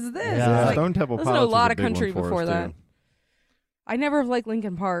 what is this? Yeah. It's like, Stone Temple listened to Pilots a lot was of big one country for us, before that. too. I never liked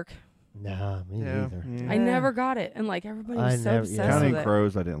Linkin Park. Nah, me Yeah. neither. I never got it, and like everybody I was so never- obsessed yeah. Counting with it.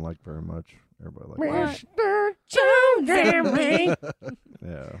 Crows, I didn't like very much. Everybody liked What?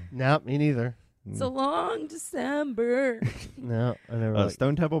 Yeah. No, me neither. It's a long December. No, I never. liked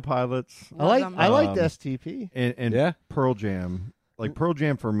Stone Temple Pilots I like. them. I liked Um, STP. and Yeah. Pearl Jam. Like Pearl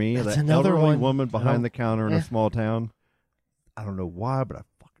Jam for me, That's that another elderly one. woman I behind don't- the counter in eh. a small town. I don't know why, but I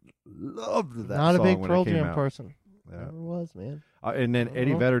fucking loved that. Not a song big when Pearl it came Jam out. person. Yeah. Never was, man. And then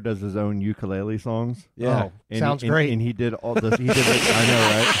Eddie Uh-huh. Vedder does his own ukulele songs. Yeah. Oh, And sounds he, great. And he did all this. He did. I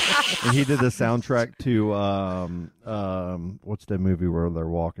know, right? And he did the soundtrack to what's that movie where they're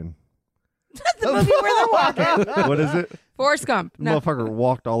walking? The movie where they're walking. What is it? Forrest Gump. No. Motherfucker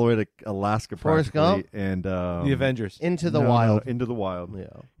walked all the way to Alaska, Forrest practically, Gump? and The Avengers. Into the no, Wild. Into the Wild. Yeah.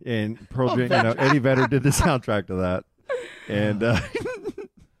 And Pearl Jam, Eddie Vedder did the soundtrack to that, and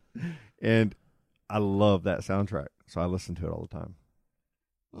and I love that soundtrack, so I listen to it all the time.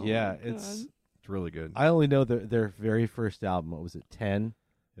 Yeah, Oh my it's. It's really good. I only know their very first album. What was it? 10.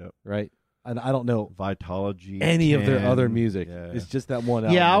 Yep. Right. And I don't know Vitology, any of their 10, other music. yeah. It's just that one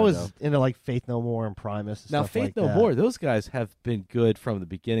album. Yeah, I know. was into like Faith No More and Primus. And Now, stuff Faith like No that. More, those guys have been good from the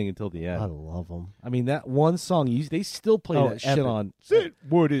beginning until the I end. love them. I mean, that one song, they still play Oh, that shit epic. on.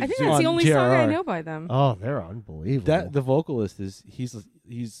 What is I think it? that's the On only song I JRR. know by them. Oh, they're unbelievable. That the vocalist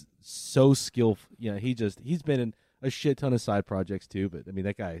he's so skillful. You know, he's been in a shit ton of side projects too. But I mean,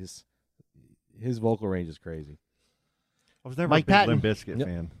 that guy his vocal range is crazy. I was never Mike a big Patton. Limp Bizkit Yep.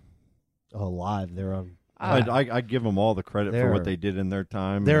 fan. oh, live. They're on. I give them all the credit for They're- what they did in their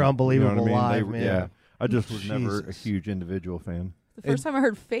time. they're and, you know what I unbelievable mean? live, They- man. Yeah, I just was never a Jesus. huge individual fan. The first time I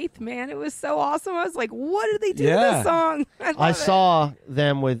heard Faith, man, it was so awesome. I was like, what did they do to Yeah. this song? love I it. saw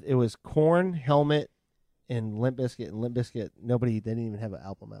them with it was Korn, Helmet, and Limp Bizkit. And Limp Bizkit, they didn't even have an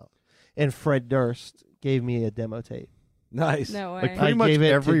album out. And Fred Durst gave me a demo tape. Nice. No way. Like I pretty much gave it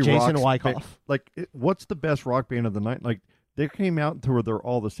to every Jason rock Wyckoff. what's the best rock band of the night? Like they came out to where they're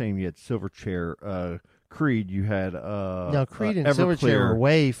all the same. You had Silverchair, Creed. You had No, Creed and Everclear. Silverchair were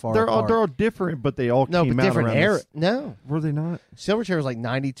way far They're apart. all different, but they all no, came but out different around era. this- No, Were they not? Silverchair was like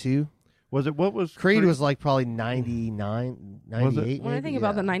 92. Was it? What was Creed was like probably 99, Was it? 98. When I maybe? think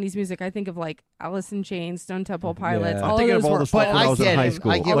about the Yeah. 90s music, I think of like Alice in Chains, Stone Temple Pilots. Yeah. I'm All thinking of of all those the were stuff But when I I was in get high it.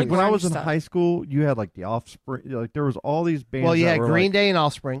 school. I get Like it. when I Grunge was in stuff. high school, you had like the Offspring. Like there was all these bands. Well, you that had were Green like, Day and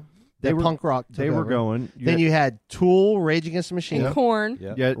Offspring. They They were- punk rock. They took were over. going. Then you had Tool, Rage Against the Machine. and Corn.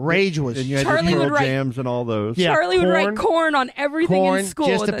 Yeah. Yeah, Rage was. and you had Charlie your would Pearl write- Jams and all those. Yeah, Charlie would write Korn. corn on everything Corn, in school.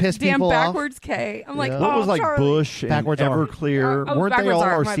 just to with piss a damn people off. backwards K. I'm like, Yeah. What oh, was like Charlie. Bush and Backwards R. Everclear? Oh, Weren't they backwards all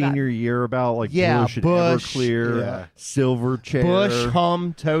R, our my senior year about like Yeah, Bush and Bush, Everclear, yeah. Silverchair, Bush,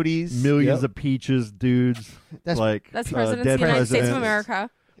 Hum, Toadies. Millions Yep. of Peaches, dudes. That's- like That's uh, Presidents Dead of the United States of Presidents. America.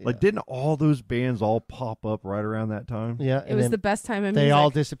 Like, didn't all those bands all pop up right around that time? Yeah, It was the best time in They music.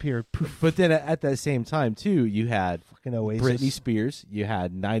 all disappeared. Poof, But then at that same time too, you had fucking Oasis. Britney Spears, you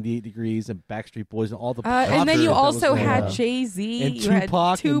had 98 Degrees and Backstreet Boys and all the and pop then shit you that was also going had on. Jay-Z. And You had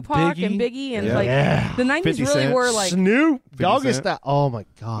Tupac and Tupac and Biggie. Biggie. And Yeah. like Yeah. the 90s 50 really Cent. were like... Snoop, 50 Doggy Cent. Style. Oh my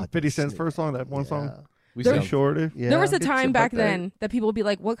God, 50 Cent's Snoop. first song, that one song. We There- Too sound- shorty. Yeah. There was a It's time your back birthday. then that people would be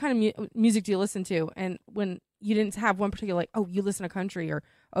like, what kind of music do you listen to? And when you didn't have one particular, like, oh, you listen to country, or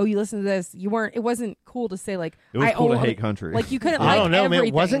oh, you listen to this, it wasn't cool to say, like, It was I cool to own- hate country. Like, you couldn't I like don't know, everything.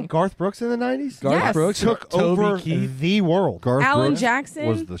 man. Wasn't Garth Brooks in the 90s? Garth Yes. Brooks Took Toby over Keith, the world. Garth Alan Brooks Jackson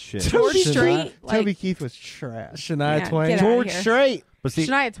was the shit. George Shania- Strait. Like, Toby Keith was trash. Shania Yeah, Twain. get out. George here. Strait. But see,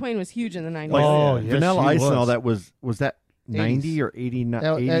 Shania Twain was huge in the 90s. like, Oh, yes, Vanilla she Ice and all was. that was that 90 or 89,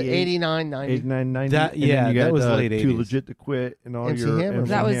 No, 88, 89, 90. 89, 90? That- And then yeah, you that got, was late Too 80s. Legit to Quit and all MC your Hammer. MC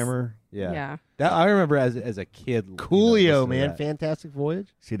That was- Hammer. Yeah. Yeah. That I remember as a kid. you know, Coolio, listening to man. that. Fantastic Voyage.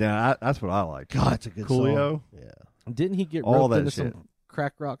 See, now that's what I like. God, it's a good Coolio. song. Yeah. Didn't he get All roped that into shit. some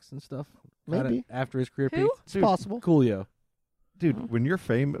crack rocks and stuff? Kinda Maybe. after his career Who? peak. It's possible. Coolio. Dude, when you're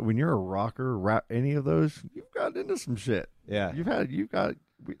famous, when you're a rocker, rap, any of those, you've got into some shit. Yeah.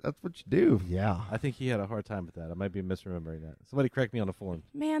 That's what you do. Yeah. I think he had a hard time with that. I might be misremembering that. Somebody correct me on the forum.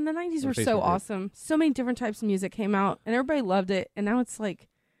 Man, the 90s On were Facebook so group. awesome. So many different types of music came out, and everybody loved it. And now it's like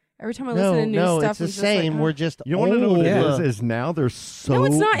Every time I listen to new stuff, it's the I'm just same. Like, We're just You want to know old. what it is now there's so no,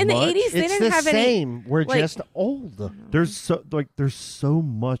 it's not. In the much- 80s, they It's didn't the have same. any. We're like- just old. There's so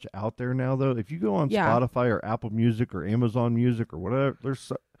much out there now though. If you go on Yeah. Spotify or Apple Music or Amazon Music or whatever,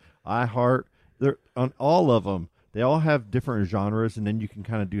 there's iHeart. They're on all of them. They all have different genres, and then you can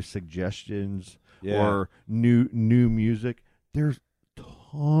kind of do suggestions or new music. There's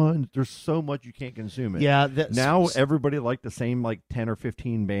tons. There's so much you can't consume it. Yeah. Now everybody like the same 10 or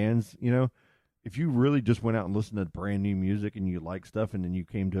 15 bands. You know, if you really just went out and listened to brand new music and you like stuff, and then you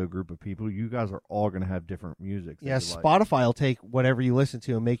came to a group of people, you guys are all going to have different music. that Yeah, you like. Spotify will take whatever you listen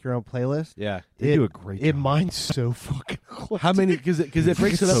to and make your own playlist. Yeah. They do a great It job. mine's so fucking close. How many? Because it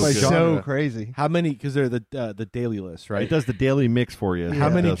breaks it up so by good. genre. So crazy. How many? Because they're the daily list, right? It does the daily mix for you. How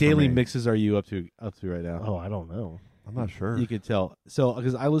It many does for daily me. mixes are you up to right now? Oh, I don't know. I'm not sure. You could tell. So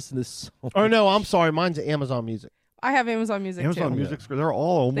because I listen to so. Oh no, I'm sorry. Mine's Amazon Music. I have Amazon Music Amazon too. Music's they're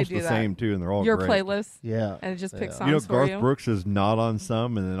all almost do the that. same too, and they're all Your great. playlist, Yeah. and it just picks Yeah. songs You know, for Garth you. Brooks is not on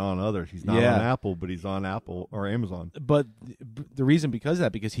some and then on others. He's not Yeah. on Apple, but he's on Apple or Amazon. But the reason because of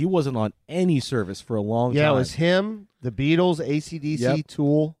that, because he wasn't on any service for a long Yeah, time. it was him, the Beatles, AC/DC, Yep.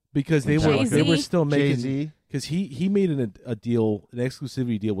 Tool, because they Jay-Z. were still making Jay-Z. because he made a deal, an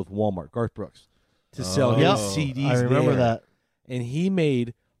exclusivity deal with Walmart, Garth Brooks, to sell Yep. his CDs. I remember there. that. And he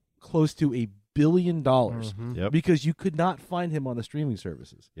made close to $1 billion Yep. because you could not find him on the streaming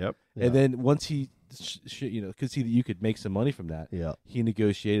services. Yep. And then once he, could see that you could make some money from that, Yeah. he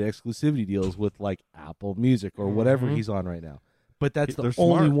negotiated exclusivity deals with Apple Music or whatever he's on right now. But that's the They're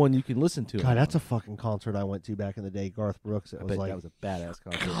only smart. one you can listen to. God, that's a fucking concert I went to back in the day. Garth Brooks. It I was bet like that was a badass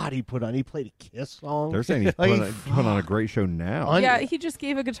concert. God, he played a Kiss song. They're saying he's Like, putting on a great show now. Yeah, he just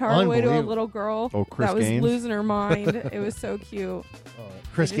gave a guitar away to a Unbelievable. little girl Oh, Chris that was Gaines? losing her mind. It was so cute.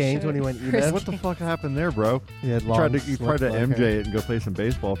 Chris They just Gaines showed when he went Chris emo. What the fuck happened there, bro? He had You long, tried to slick MJ black hair. it and go play some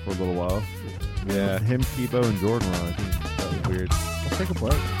baseball for a little while. Yeah. Him, Tebow, and Jordan were on it. That was weird. Let's take a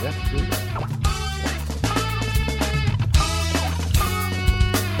break. Yeah.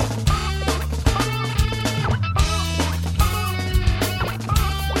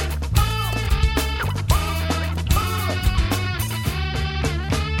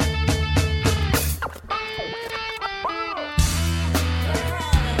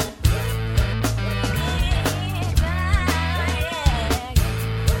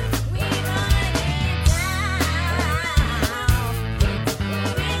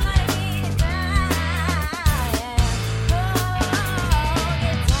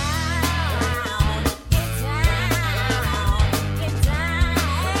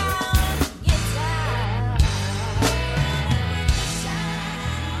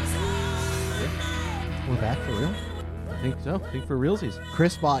 We're back for real. I think so. I think for realsies.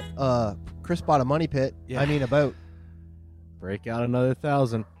 Chris bought a money pit. Yeah. I mean a boat. Break out another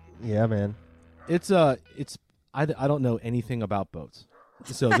 1,000. Yeah, man. It's I don't know anything about boats.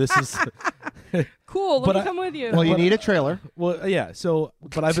 So this is Cool. Let But me I- come with you. Well, you But- need a trailer. well, yeah. So,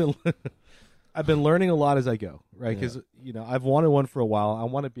 but I've been I've been learning a lot as I go, right? Because I've wanted one for a while. I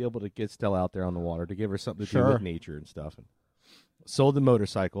want to be able to get Stella out there on the water to give her something to do Sure. with nature and stuff. And sold the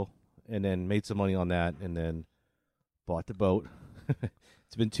motorcycle, and then made some money on that, and then bought the boat.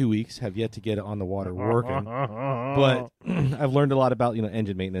 It's been 2 weeks. Have yet to get it on the water working, but I've learned a lot about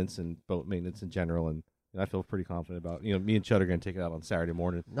engine maintenance and boat maintenance in general, and I feel pretty confident about me and Chud are going to take it out on Saturday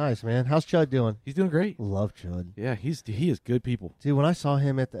morning. Nice, man. How's Chud doing? He's doing great. Love Chud. Yeah, he is good people. Dude, when I saw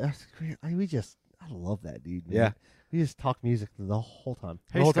him at the I love that dude, man. Yeah. We just talk music the whole time.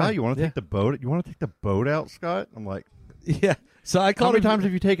 Hey, The whole Scott, time. you want to Yeah. take the boat? You want to take the boat out, Scott? I'm like, Yeah. So I how called many him. times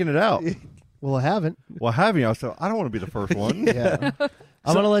have you taken it out? Well, I haven't. Well, haven't you? I said, I don't want to be the first one. Yeah.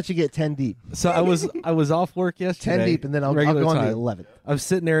 I'm going to let you get 10 deep. So I was off work yesterday. 10 deep, and then I'll regular go on to time. 11. I'm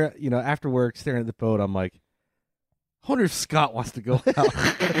sitting there, after work, staring at the boat. I'm like, I wonder if Scott wants to go out.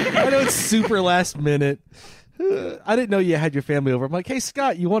 I know it's super last minute. I didn't know you had your family over. I'm like, hey,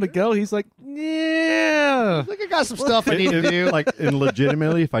 Scott, you want to go? He's like, yeah. Look, I got some stuff I need to do. And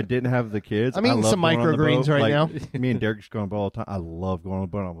legitimately, if I didn't have the kids, I'm eating I love some going on the microgreens boat. right Like, me and Derek just go on the boat all the time. I love going on the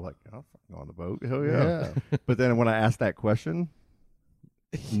boat. I'm like, I'll fucking go on the boat. Hell yeah. But then when I asked that question,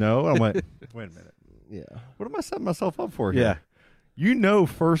 no, I'm like, wait a minute. Yeah. What am I setting myself up for here? Yeah.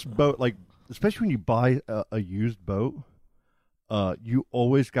 First boat, especially when you buy a used boat, you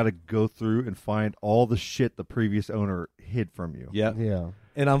always got to go through and find all the shit the previous owner hid from you. Yeah. Yeah.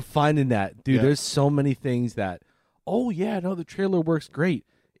 And I'm finding that, dude, Yeah. there's so many things that, oh, yeah, no, the trailer works great.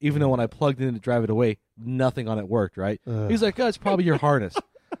 Even though when I plugged it in to drive it away, nothing on it worked, right? He's like, oh, it's probably your harness.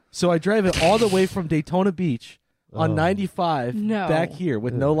 So I drive it all the way from Daytona Beach on 95 No. back here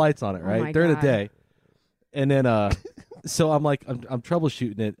with no lights on it, right? my During the God. day. And then So I'm like, I'm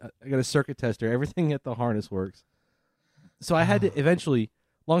troubleshooting it. I got a circuit tester. Everything at the harness works. So I had to eventually,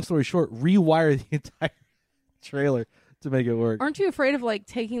 long story short, rewire the entire trailer to make it work. Aren't you afraid of like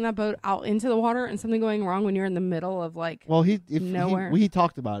taking that boat out into the water and something going wrong when you're in the middle of like Well, nowhere? we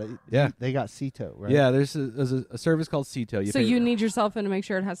talked about it. Yeah. They got CETO, right? Yeah, there's a service called CETO. So you need your cell phone to make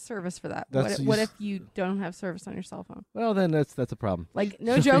sure it has service for that. That's- What if you don't have service on your cell phone? Well, then that's a problem. Like,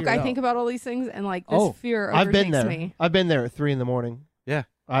 no Just joke, figure it I out. think about all these things and like this Oh, fear I've been overtakes there. me. I've been there at 3 a.m. Yeah,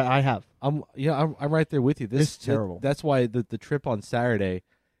 I have. I'm right there with you. This It's terrible. That's why the trip on Saturday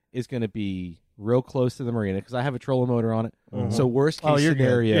is going to be real close to the marina because I have a trolling motor on it. Mhm. So worst case Oh, you're good.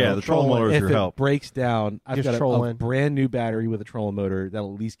 scenario, Yeah, the trolling motor is if your it help. breaks down, I've Just got troll a in. brand new battery with a trolling motor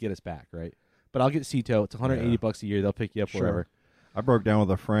that'll at least get us back, right? But I'll get CETO. It's $180 a year. They'll pick you up Sure. wherever. I broke down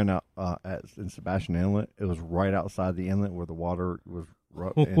with a friend out in Sebastian Inlet. It was right outside the inlet where the water was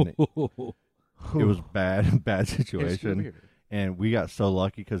rough, and it was bad situation. weird. And we got so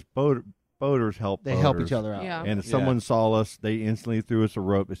lucky because boaters help. They help each boaters. other out. Yeah. And if someone saw us, they instantly threw us a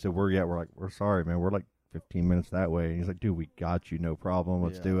rope. They said, we're like, we're sorry, man. We're like 15 minutes that way. And he's like, dude, we got you. No problem.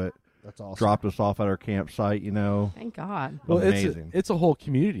 Let's Yeah. do it. That's awesome. Dropped us off at our campsite, Thank God. Well, Amazing. it's a whole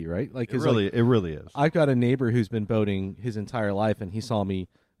community, right? Like It 'cause, really is. I've got a neighbor who's been boating his entire life, and he saw me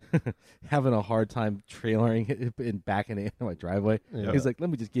having a hard time trailering it and backing it into my driveway. Yeah. He's like, "Let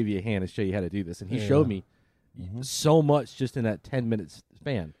me just give you a hand and show you how to do this." And he Yeah. showed me Mm-hmm. so much just in that 10-minute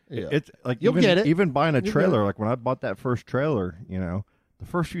span. Yeah. It's like You'll even, get it. even buying a You'll get trailer. Like when I bought that first trailer, the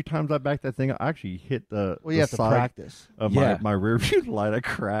first few times I backed that thing, I actually hit the Well, you the have to side practice. of Yeah. my rear view light. I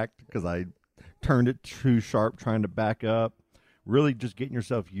cracked because I turned it too sharp trying to back up. Really, just getting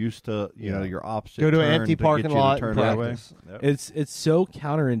yourself used to your opposite. Go to an turn empty to parking get you to lot turn and that way. practice. Yep. It's so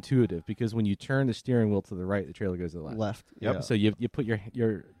counterintuitive because when you turn the steering wheel to the right, the trailer goes to the left. Left. Yep. Yeah. So you put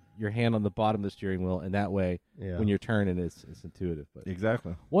your hand on the bottom of the steering wheel, and that way, Yeah. when you're turning, it's intuitive. But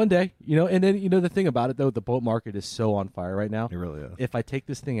Exactly. one day, and then the thing about it though, the boat market is so on fire right now. It really is. If I take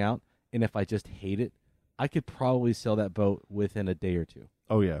this thing out and if I just hate it, I could probably sell that boat within a day or two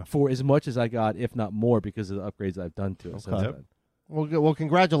Oh yeah. for as much as I got, if not more, because of the upgrades I've done to it. since Yep. then. Well,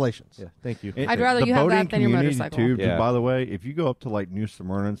 congratulations. Yeah, thank you. I'd rather the you have boating that than your community, motorcycle. Too, Yeah. By the way, if you go up to like New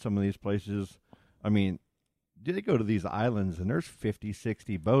Smyrna and some of these places, I mean, they go to these islands and there's 50,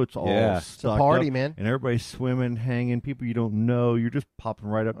 60 boats all Yeah. It's a stuck party, up, man. and everybody's swimming, hanging. People you don't know, you're just popping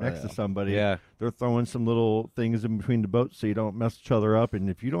right up next yeah. to somebody. Yeah. They're throwing some little things in between the boats so you don't mess each other up. And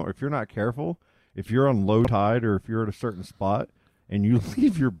if you're not careful, if you're on low tide or if you're at a certain spot and you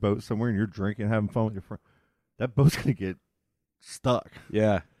leave your boat somewhere and you're drinking, having fun with your friend, that boat's gonna get stuck.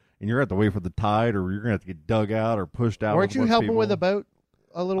 Yeah. And you're going to have to wait for the tide, or you're going to have to get dug out or pushed out. Weren't with you a bunch of helping people. with a boat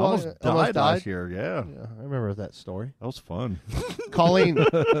a little I while? almost died last year. Yeah, Yeah, I remember that story. that was fun. Colleen,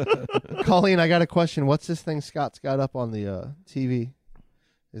 I got a question. What's this thing Scott's got up on the TV?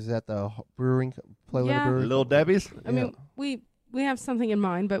 Is that the brewing play with Yeah. the brewery? Little Debbie's. I mean, we have something in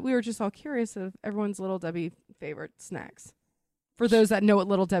mind, but we were just all curious of everyone's Little Debbie favorite snacks. For those that know what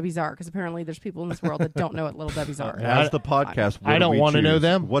Little Debbie's are, because apparently there's people in this world that don't know what Little Debbie's are. As the podcast, I don't want to know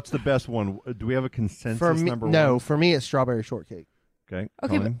them. What's the best one? Do we have a consensus For me, number no, one? for me it's strawberry shortcake. Okay.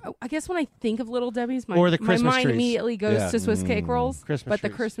 Okay, Colleen? but I guess when I think of Little Debbie's, my, Or the my Christmas mind trees. immediately goes Yeah. to Swiss cake rolls, Christmas but the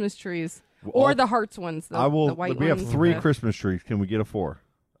trees. Christmas trees. Well, Or the hearts ones, the, I will. the white we have ones. 3 the- Christmas trees. Can we get a 4?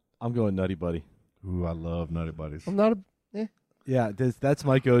 I'm going Nutty Buddy. Ooh, I love Nutty Buddies. I'm not a. Yeah, that's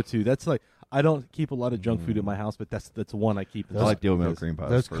my go-to. That's like I don't keep a lot of junk food at my house, but that's one I keep. I like the oatmeal cream pies.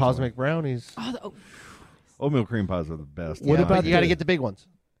 Those personally. cosmic brownies. Oh, oatmeal cream pies are the best. What Yeah, about but you got to the- get the big ones?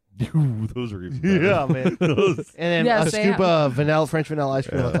 Ooh, those are even better. Yeah, man. And then Yes, a they scoop have. of French vanilla ice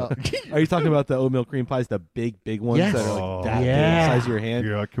cream on top. Are you talking about the oatmeal cream pies, the big ones Yes. that are like that Yeah. big, size of your hand?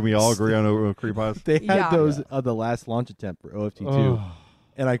 Yeah, can we all agree on oatmeal cream pies? They had Yeah. those the last launch attempt for OFT2, Oh.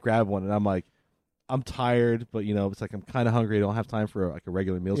 and I grabbed one, and I'm like, I'm tired, but it's like I'm kind of hungry. I don't have time for like a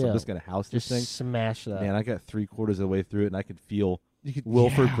regular meal, so Yeah. I'm just gonna house this Just thing. smash that. Man, I got 3/4 of the way through it, and I could feel You could,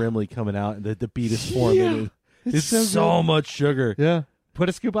 Wilford yeah. Brimley coming out, and the beat is forming. It's so so good. much sugar. Yeah. Put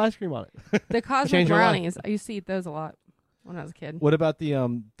a scoop of ice cream on it. the cosmic Change your life. brownies. I used to eat those a lot when I was a kid. What about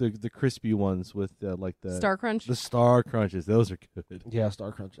the crispy ones with like the Star Crunch. the Star Crunches? Those are good. Yeah,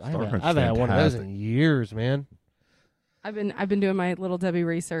 Star Crunch. I Star haven't, Crunch I haven't had one of those fantastic. in years, man. I've been doing my Little Debbie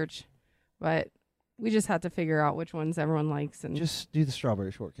research, but we just had to figure out which ones everyone likes and Just do the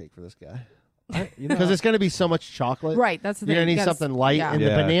strawberry shortcake for this guy. You know, Because it's going to be so much chocolate. right. That's the You're thing. going to need You gotta- something light. Yeah. And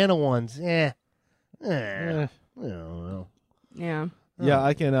Yeah. the banana ones, I eh. don't know. yeah. yeah,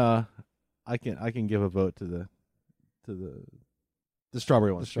 I can give a vote to the The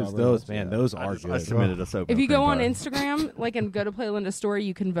strawberry ones. 'Cause those, man, those are good. I submitted a soap. If you go on Instagram, like, and go to Play Linda Story,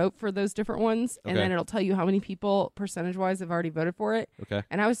 you can vote for those different ones, and Okay. then it'll tell you how many people percentage-wise have already voted for it. Okay.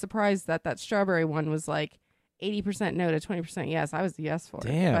 And I was surprised that that strawberry one was like 80% no to 20% yes. I was a yes for it.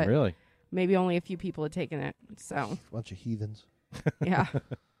 Damn, but really? Maybe only a few people had taken it. So, Bunch of heathens. yeah.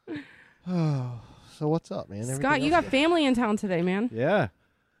 So what's up, man? Scott, Everything you else got family in town today, man. Yeah.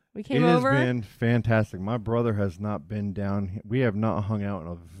 We came it over. has been fantastic. My brother has not been down. We have not hung out in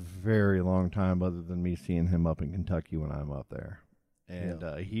a very long time, other than me seeing him up in Kentucky when I'm up there. And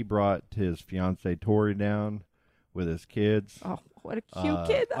he brought his fiance Tori down with his kids. Oh, what a cute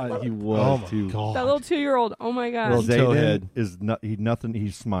kid! That He little, was too. that little 2-year-old. Oh my god! Little Zayden is not. He nothing.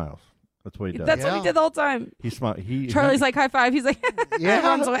 He smiles. That's what he does. That's what he did the whole time. He smiled. Charlie's like high five. He's like,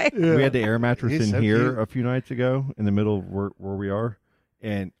 runs away. We had the air mattress He's in so here cute. a few nights ago in the middle of where we are,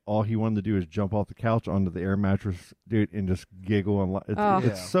 and all he wanted to do is jump off the couch onto the air mattress, dude, and just giggle and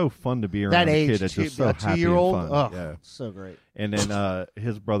it's so fun to be around That a age, kid that's just so a happy 2-year-old. and Oh, fun. Yeah. so great. And then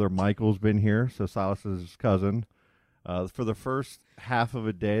his brother Michael's been here, so Silas's cousin. For the first half of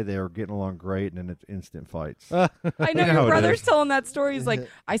a day, they were getting along great, and then it's instant fights. I know how your it brother's is. telling that story. He's like,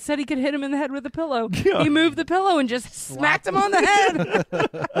 I said he could hit him in the head with a pillow. He moved the pillow and just smacked him on the head.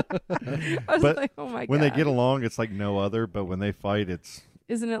 I was But like, oh my god. when they get along, it's like no other. But when they fight, it's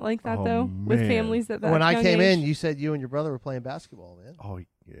Isn't it like that Oh, though? With man. families that When I young came age? in, you said you and your brother were playing basketball, man. oh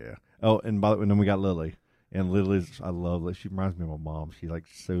yeah. Oh, and by the way, then we got Lily. And Lily's, I love Lily. She reminds me of my mom.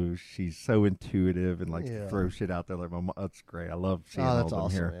 She's so intuitive and like Yeah. throws shit out there like my mom. That's great. I love seeing Oh, all that's of them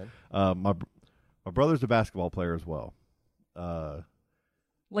awesome, here. man. My brother's a basketball player as well.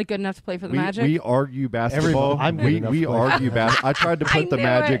 Like good enough to play for the we, Magic? we argue basketball. I'm good we enough we to play. argue basketball. I tried to I put the knew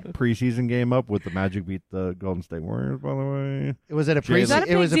Magic it. preseason game up with the Magic beat the Golden State Warriors. By the way, Was it a Jalen- Is that preseason?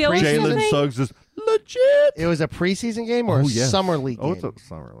 a It was big a deal or preseason. something? Jalen Suggs is legit. It was a preseason game or Oh, a yes. summer league game? Oh, it's a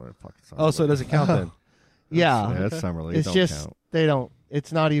summer league. Fucking summer Oh, so it league. doesn't count then. Yeah. Yeah, it's summer league. It's Don't just count. they don't.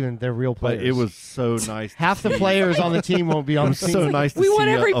 It's not even their real players. But it was so nice. half to the see. players on the team won't be It on the was team. so nice to We see won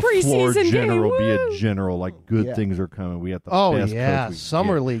every a floor preseason game, general be woo! a general. Like good Yeah. things are coming. We have the Oh best yeah, coach we can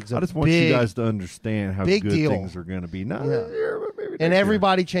summer get. league's. I just want you guys to understand how big good deal. things are going to be. Not Yeah. this year, but maybe next And year.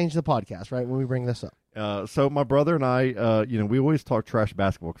 everybody changed the podcast right when we bring this up. So my brother and I, we always talk trash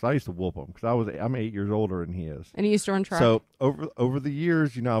basketball because I used to whoop him because I'm 8 years older than he is. And he used to run track. So over the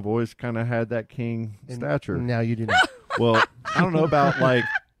years, I've always kind of had that king stature. Now you do not. Well, I don't know about like,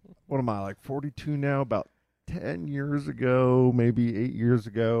 what am I, like 42 now? About 10 years ago, maybe 8 years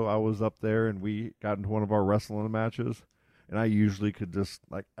ago, I was up there and we got into one of our wrestling matches. And I usually could just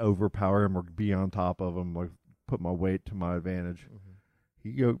like overpower him or be on top of him, like put my weight to my advantage.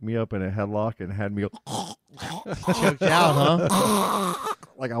 He yoked me up in a headlock and had me Choked out, huh?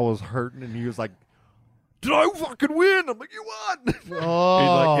 like I was hurting. And he was like, "Did I fucking win?" I'm like, "You won."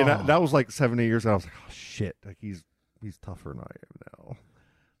 Oh, And that was like 7, 8 years ago. I was like, "Oh shit!" Like he's tougher than I am now.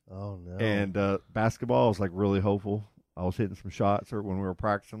 oh no. And basketball, I was like really hopeful. I was hitting some shots or when we were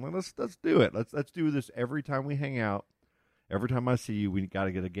practicing. Like, let's do it. Let's do this every time we hang out. Every time I see you, we got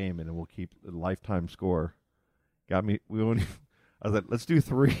to get a game in, and we'll keep a lifetime score. Got me. We only. I was like, let's do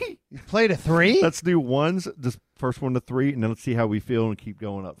 3. You played a 3? Let's do ones. Just first one to 3, and then let's see how we feel and keep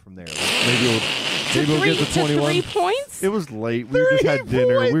going up from there. Maybe we'll get to 21. 3 points? It was late. We just had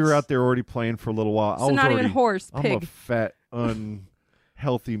dinner. points. We were out there already playing for a little while. So I was not even already, horse, I'm pig. a fat,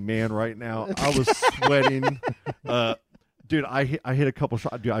 unhealthy man right now. I was sweating. Dude, I hit a couple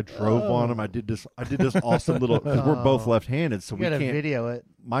shots. Dude, I drove on him. I did this awesome little because we're both left-handed, so you we gotta can't. video it.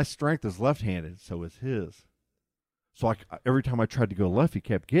 My strength is left-handed, so is his. So every time I tried to go left, he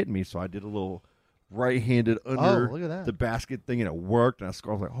kept getting me. So I did a little right-handed under look at that. the basket thing, and it worked. And I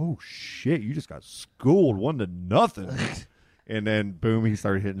scored. I was like, "Oh shit! You just got schooled 1-0." And then boom, he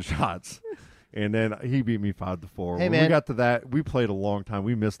started hitting shots. And then he beat me 5-4. Hey, When man. we got to that, we played a long time.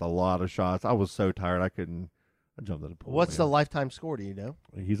 We missed a lot of shots. I was so tired I couldn't. I jumped in the pool. What's the man. lifetime score? Do you know?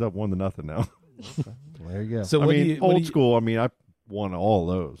 He's up 1-0 now. There you go. So I when mean, do you, when old do you- school. I mean, I won all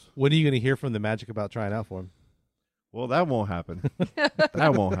those. When are you going to hear from the Magic about trying out for him? Well, that won't happen.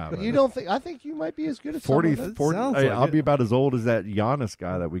 That won't happen. You don't think? I think you might be as good as 40, some of them. 40 sounds hey, like I'll it. be about as old as that Giannis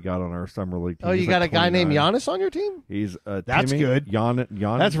guy that we got on our summer league team. Oh, you He's got like a guy named 29. Giannis on your team? He's That's Timmy, good. Giannis.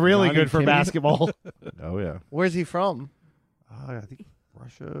 That's really Gianni good for Timmy. basketball. Oh yeah. Where's he from? I think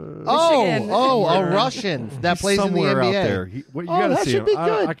Russia. Michigan. A Russian that He's plays in the somewhere NBA. out there. You Oh, gotta that see should him. be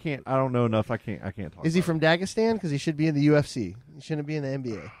good. I can't. I don't know enough. I can't talk. Is he about from Dagestan? Because he should be in the UFC. He shouldn't be in the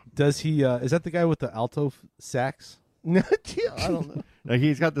NBA. Does he? Is that the guy with the alto sax? No, I don't know. it. Like,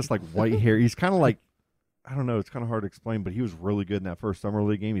 he's got this like white hair. He's kind of like I don't know. It's kind of hard to explain, but he was really good in that first summer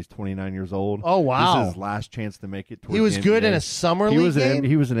league game. He's 29 years old. Oh, wow. This is his last chance to make it. He was good in a summer league game?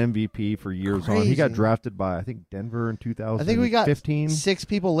 He was an MVP for years on. He got Crazy. drafted by, I think, Denver in 2015. I think we got 6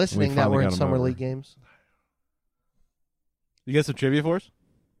 people listening that were in summer league games. You got some trivia for us?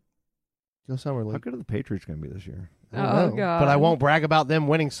 Go summer How league. good are the Patriots going to be this year? I don't know, God. but I won't brag about them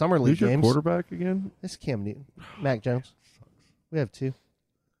winning summer league Who's your games. quarterback again? It's Cam Newton. Mac Jones. We have 2.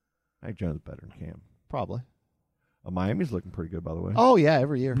 Mac Jones is better than Cam. Probably. Miami's looking pretty good, by the way. Oh, yeah,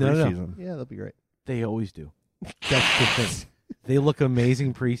 every year. No. Preseason. Yeah, that'll be great. They always do. That's the thing. They look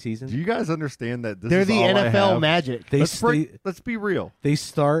amazing preseason. Do you guys understand that this They're is the all I NFL have? magic. Let's be real. They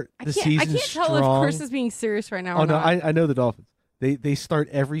start I the can't, season I can't strong. tell if Chris is being serious right now Oh or no, not. I know the Dolphins. They start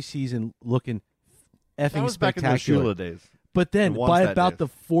every season looking That effing was back in the spectacular. Shula days. But then And once by that about days.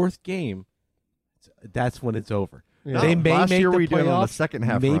 the 4th game, that's when it's over. Yeah. They No, may last make year the we did it on the playoffs, second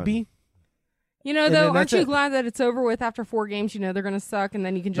half maybe. run. You know, And though, then aren't that's you it. glad that it's over with after 4 games? You know they're going to suck, and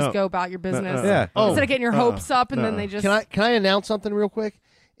then you can just No. go about your business. Yeah. Oh. Instead of getting your hopes up, and then they just... Can I announce something real quick?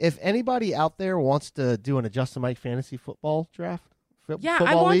 If anybody out there wants to do an Adjustin Mike fantasy football draft, Yeah, I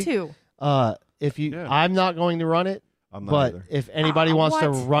football want league, to. if you, Yeah. I'm not going to run it, I'm not but either. if anybody wants to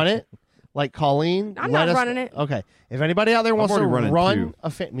what? run it, like Colleen, I'm let not us- running it. Okay, if anybody out there wants to already running run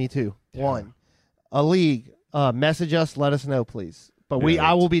 2. me too, a league, message us, let us know, please. But Yeah.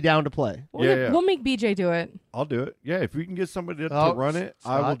 I will be down to play. We'll make BJ do it. I'll do it. Yeah, if we can get somebody to Oh, run it,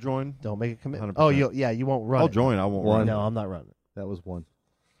 I will Scott, join. Don't make a commitment. 100%. You won't run. I'll it. join. I won't One. run. No, I'm not running it. That was 1.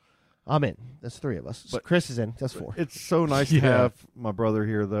 I'm in. That's 3 of us. But- Chris is in. That's 4. It's so nice to Yeah. have my brother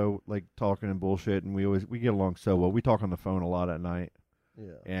here, though, like talking and bullshit, and we get along so well. We talk on the phone a lot at night,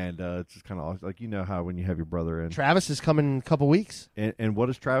 Yeah. and it's just kind of like how when you have your brother in. Travis is coming in a couple weeks. And what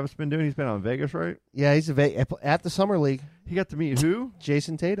has Travis been doing? He's been out in Vegas, right? Yeah, he's at the summer league. He got to meet who?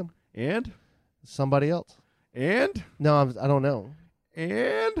 Jason Tatum. And Somebody else. No, I don't know.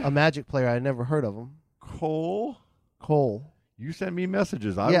 And A Magic player. I never heard of him. Cole. You send me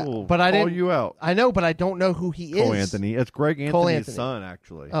messages. I Yeah, will but I call didn't- you out. I know, but I don't know who he Cole is. Anthony. It's Greg Cole Anthony's Anthony. son,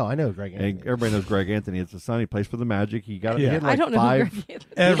 actually. Oh, I know Greg Anthony. And everybody knows Greg Anthony. It's his son. He plays for the Magic. He got Yeah. he had I like don't know who 5. Greg Anthony is.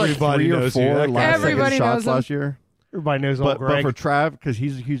 he had like Everybody 3 or knows who 4 that guy last is. second Everybody shots knows him. last year. Everybody knows But Greg. for Trav, because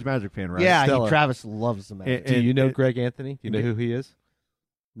he's a huge Magic fan, right? yeah, Stella. Travis loves the Magic. Do you know and- Greg Anthony? Do you know who he is?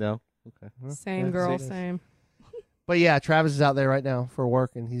 No. Okay. Same Yeah, girl, see. same. But yeah, Travis is out there right now for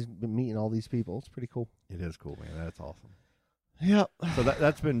work, and he's been meeting all these people. It's pretty cool. It is cool, man. That's awesome. Yep. So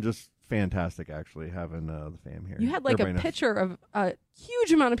that's been just fantastic, actually, having the fam here. You had like Everybody a knows. picture of a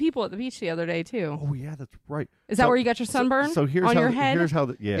huge amount of people at the beach the other day, too. Oh yeah, that's right. Is that where you got your sunburn? So here's on how your the- head? Here's how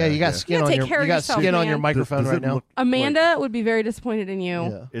the Yeah, you got skin gotta on take your care of you got yourself, skin on your man. microphone Does it right now. look Amanda would be very disappointed in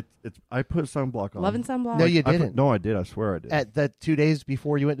you. Yeah. It's. I put sunblock on. Loving sunblock. No, you I put- didn't. no, I did. I swear I did. At the 2 days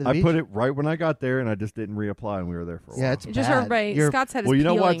before you went to the I beach. put it right when I got there, and I just didn't reapply, and we were there for a while. Yeah, it's Just bad. everybody. You're- Scott's head is Well, you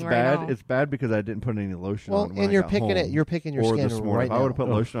know peeling what's right bad? now. It's bad because I didn't put any lotion Well, on. When and I you're got picking home. it. You're picking your or skin this morning. right If I would now. have put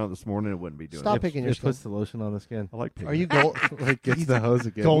lotion on this morning, it wouldn't be doing Stop it. picking your It skin. puts the lotion on the skin. I like picking. Are you it. gold? Like gets the hose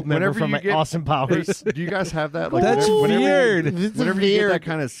again. Gold member Whenever from you get- Austin Powers? Do you guys have that? Like, That's whenever weird. It's Whenever you get weird. that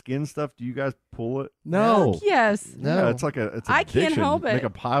kind of skin stuff, do you guys pull it? No. Yes. No. Yeah, it's like it's I can't addiction. help it. Make a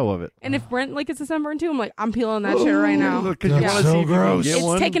pile of it. And if Brent like it's a sunburn too, I'm like, I'm peeling that shit right now. Because you Yeah. want to see if you can get It's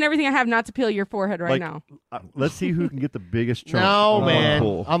one. taking everything I have not to peel your forehead right Like, now. Let's see who can get the biggest chunk. No, on one man.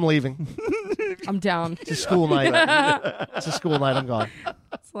 pull. I'm leaving. I'm down. It's a school night. It's a school night. I'm gone.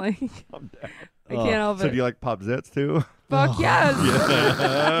 It's like I can't help So it. do you like Pop Zits too? Fuck yes.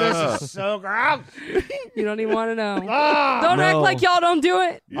 This is so gross. You don't even want to know. Ah, Don't act no. like y'all don't do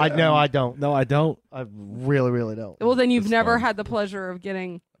it. I know. I don't. No, I don't. I really, really don't. Well, then you've It's never fun. had the pleasure of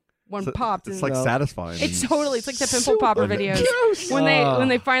getting one popped. It's and like No. satisfying. it's totally. It's like the pimple popper videos when Ah.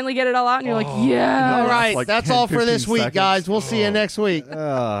 they finally get it all out and you're like, yeah. All right. like That's 10, all for this 15 week, seconds. guys. We'll see you next week.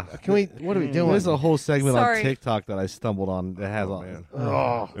 Uh, Can we? What are we doing? there's a whole segment Sorry. on TikTok that I stumbled on that has all. Man.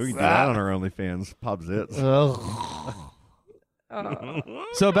 Oh, We can do that on our OnlyFans. Pop Zits. Ugh.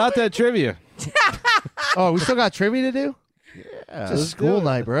 So about that trivia. Oh, we still got trivia to do. Yeah. It's a school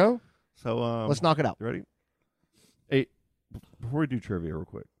night, bro. So Let's knock it out. You ready? Hey, before we do trivia, real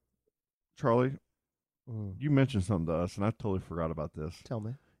quick, Charlie, you mentioned something to us, and I totally forgot about this. Tell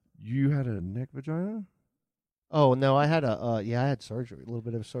me. You had a neck vagina? Oh no, I had I had surgery. A little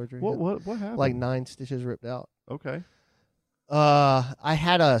bit of surgery. What happened? Like 9 stitches ripped out. Okay. I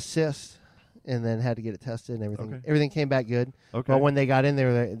had a cyst, and then had to get it tested and everything. Okay. Everything came back good. Okay. But when they got in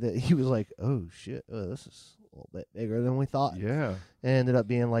there, he was like, "Oh shit, this is a little bit bigger than we thought." Yeah. It ended up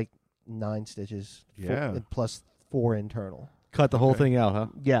being like 9 stitches. Yeah. Plus 4 internal. Cut the whole thing out, huh?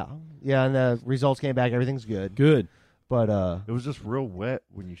 Yeah, yeah, and the results came back. Everything's good. Good. But It was just real wet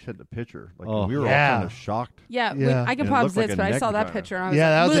when you sent the picture. Like Oh. we were all Yeah. kind of shocked. Yeah, Yeah. I can And it pop looked like zits, a but I neck saw that vagina. picture and I was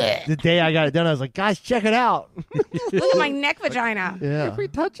yeah, like, that was the day I got it done. I was like, guys, check it out. look at my neck vagina. Yeah, If we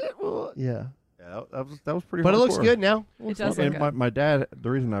touch it, yeah. yeah, that was pretty. But it looks hardcore. good now. It does look And good. my dad, the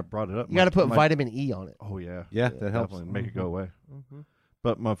reason I brought it up, You got to put my- vitamin E on it. Oh yeah, Yeah, that helps. definitely make it go away. Mhm.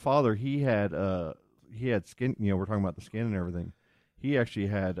 But my father, he had skin. You know, we're talking about the skin and everything. He actually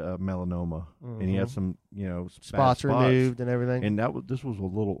had melanoma, and he had Mhm. some bad Spots removed and everything. And this was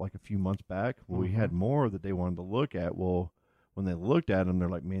a few months back. Well, we had more that they wanted to look at. Well, when they looked at them, they're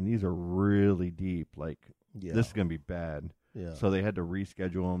like, man, these are really deep. Like yeah. this is gonna be bad. Yeah. So they had to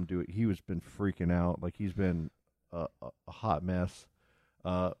reschedule him. Do it. He was been freaking out. Like he's been a hot mess.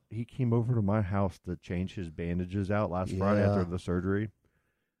 He came over to my house to change his bandages out last Friday Yeah. after the surgery.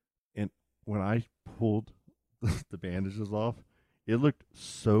 And when I pulled the bandages off, it looked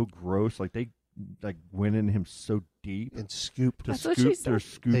so gross. Like they went in him so deep and scoop. That's what she said.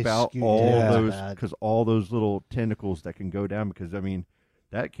 scoop They out scoop- all yeah. those Bad. because all those little tentacles that can go down. Because I mean,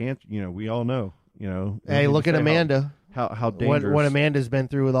 that can't. We all know. Hey, look at Amanda. How dangerous. What Amanda's been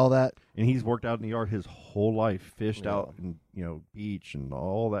through with all that. And he's worked out in the yard his whole life, fished Yeah. out and beach and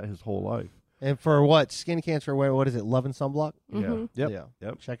all that his whole life. And for what? Skin cancer, what is it? Love and Sunblock? Mhm. Yeah. Yep. Yeah.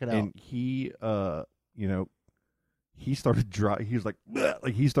 Yep. Check it out. And he started dry. He was like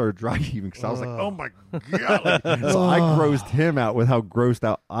he started dry heaving because I was like, oh my god! So I grossed him out with how grossed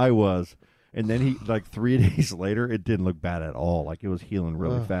out I was. And then he 3 days later, it didn't look bad at all. Like it was healing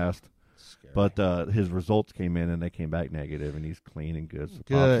really fast. Scary. But his results came in and they came back negative, and he's clean and good. So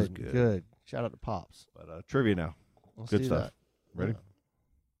Pops is Good. Shout out to Pops. But trivia now. Let's Good do stuff. that. Ready? Yeah.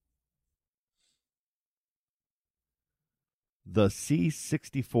 The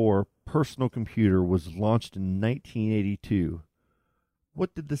C64 personal computer was launched in 1982.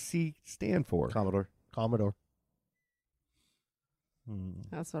 What did the C stand for? Commodore. Commodore.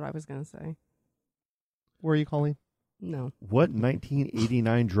 That's what I was gonna say. Where are you calling? No. What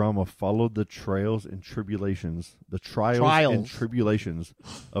 1989 drama followed the trials and tribulations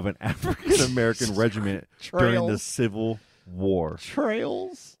of an African American regiment during the Civil War?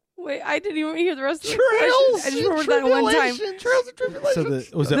 Trails. Wait, I didn't even hear the rest of the Trails. question. I just remembered that one time. Trails and tribulations.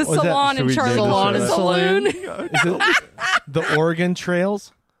 So was The salon should in we Charlie. name Salon the and show Saloon. Is it the Oregon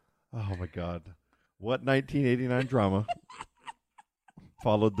Trails? Oh my God! What 1989 drama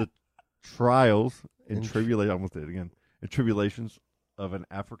followed the trials and tribulations? I almost did it again. And tribulations of an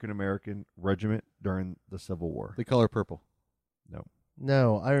African American regiment during the Civil War. The Color Purple.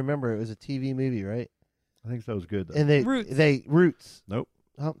 No, I remember it was a TV movie, right? I think that was good. Though. And Roots. Nope.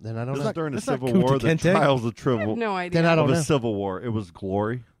 Oh, then I don't This know. is during the that's not Civil Kunta War. The Kinte? trials of I tribal. have no idea. Then I Of don't the know. Civil War. It was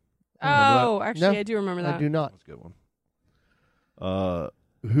Glory. Oh, actually, No. I do remember that. I do not. That's a good one.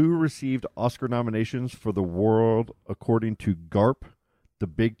 Who received Oscar nominations for The World According to Garp, The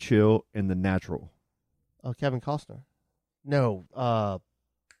Big Chill, and The Natural? Oh, Kevin Costner. No.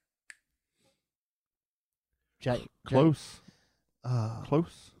 Jack. Close.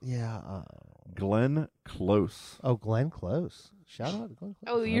 Close. Yeah. Glenn Close. Oh, Glenn Close. Shout out to Glenn Close.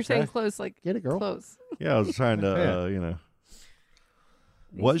 Oh, you're saying close, like Get it, girl. close. Yeah, I was trying to,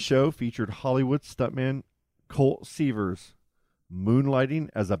 What show featured Hollywood stuntman Colt Seavers moonlighting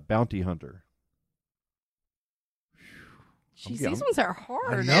as a bounty hunter? Jeez, Yeah, these ones are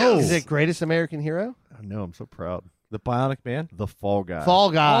hard. know. Is it Greatest American Hero? I know, I'm so proud. The Bionic Man. The Fall Guy. Fall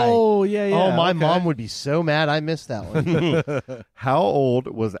Guy. Oh yeah, yeah. Oh, my okay. mom would be so mad I missed that one. How old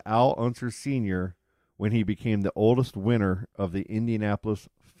was Al Unser Sr. when he became the oldest winner of the Indianapolis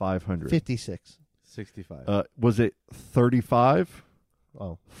 500? 56. 65. Was it 35,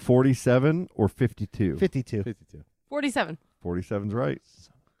 Oh, 47, or 52? 52. 52. 47. 47's right.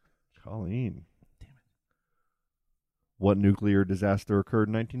 Colleen. Damn it. What nuclear disaster occurred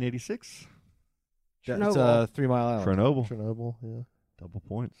in 1986? That's Chernobyl. 3 Mile Island. Chernobyl. Chernobyl, yeah. Double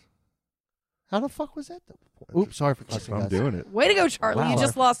points. How the fuck was that? Oops, sorry for cussing, I'm guys. doing it. Way to go, Charlie. Wow. You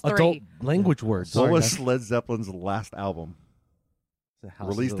just lost 3. Adult language words. What Sorry, was guys. Led Zeppelin's last album? The House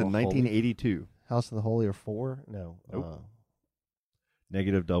Released of in the Holy. 1982. House of the Holy or 4? No. Nope.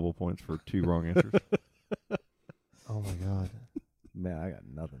 Negative double points for 2 wrong answers. Oh, my God. Man, I got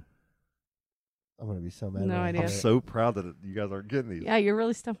nothing. I'm going to be so mad. No when I idea. I'm hear it. so proud that you guys aren't getting these. Yeah, you're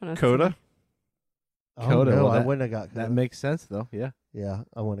really stumping us. Coda? Oh, Coda, no, well, I that- wouldn't have got Coda. That makes sense, though. Yeah. Yeah,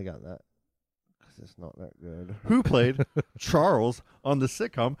 I wouldn't have got that. Because it's not that good. Who played Charles on the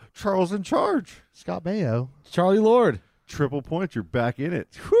sitcom Charles in Charge? Scott Baio. Charlie Lord. Triple points. You're back in it.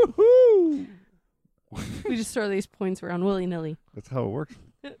 Woohoo! We just throw these points around willy nilly. That's how it works.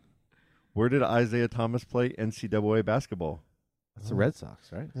 Where did Isaiah Thomas play NCAA basketball? That's the Red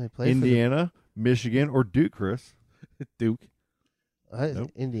Sox, right? They played Indiana, Michigan, or Duke, Chris? Duke.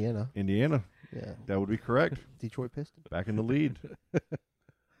 Nope. Indiana. Indiana. Yeah. That would be correct. Detroit Pistons. Back in the lead.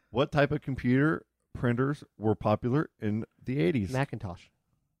 What type of computer printers were popular in the 80s? Macintosh.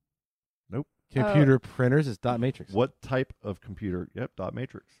 Nope. Computer printers is dot matrix. What type of computer? Yep, dot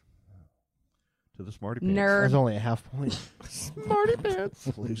matrix. To the smarty pants. Nerd. That's only a half point. Smarty pants.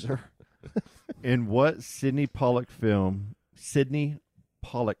 Loser. In what Sidney Pollack film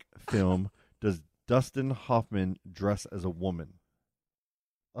does Dustin Hoffman dress as a woman?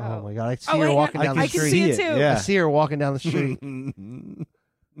 Oh my god! I see Oh, her wait, walking down I the can street. see it too. I Yeah. see her walking down the street.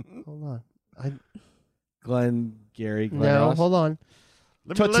 Hold on. Glenn Gary. Glenn No, Ross. hold on.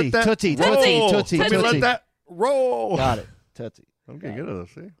 Let me Tootsie, let that Tootsie, roll. Tootsie, Tootsie, Let me Tootsie. let that roll. Got it. Tootsie. I'm getting good at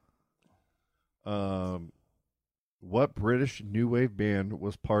this. See. What British new wave band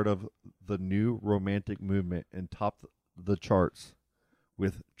was part of the new romantic movement and topped the charts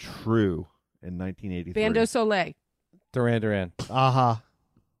with "True" in 1983? Bando Soleil. Duran Duran. Aha.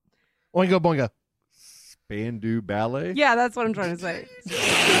 Oingo boingo. Spandu Ballet. Yeah, that's what I'm trying to say.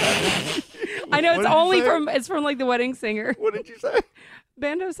 I know What it's did you only say? it's from like The Wedding Singer. What did you say?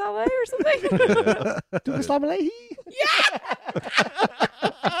 Bando Soleil or something. Do the Slamalehi.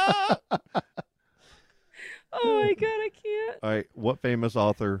 Oh my god, I can't. All right. What famous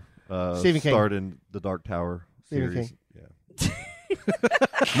author Stephen King. starred in the Dark Tower Stephen series? King. Yeah.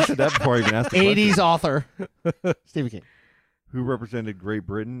 You said that before I even asked the 80s question. author. Stephen King. Who represented Great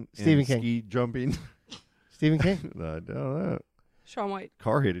Britain Stephen in King. ski jumping? Stephen King. I know that. Sean White.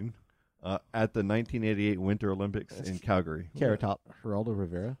 Car hitting at the 1988 Winter Olympics in Calgary. Carrot Top. Geraldo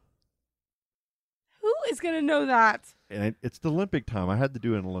Rivera. Who is gonna know that? And it's the Olympic time. I had to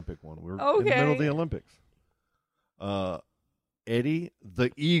do an Olympic one. We were in the middle of Okay. the Olympics. Eddie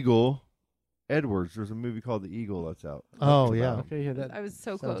the Eagle Edwards. There's a movie called The Eagle that's out. Oh, That's yeah. about Okay, yeah, that I was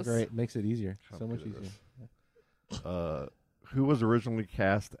so Sounds close. great. makes it easier. I'm So much good at easier. this. Who was originally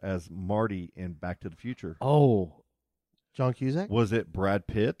cast as Marty in Back to the Future? Oh, John Cusack. Was it Brad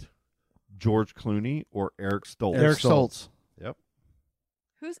Pitt, George Clooney, or Eric Stoltz? Eric Stoltz. Yep.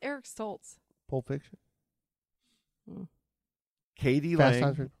 Who's Eric Stoltz? Pulp Fiction. Katie Fast Lang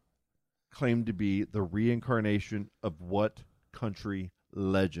Times at- claimed to be the reincarnation of what country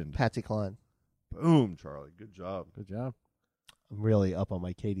legend? Patsy Cline. Boom, Charlie. Good job. good job. I'm really up on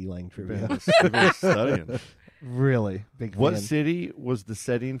my Katie Lang You've trivia. been studying. Really big What fan. city was the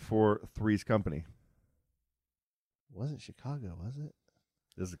setting for Three's Company? Wasn't Chicago, was it?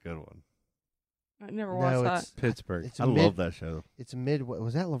 This is a good one. I never watched that. it's Pittsburgh. It's I a mid, love that show. It's mid.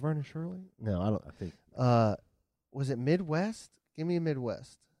 Was that Laverne and Shirley? No, I don't. I think. Was it Midwest? Give me a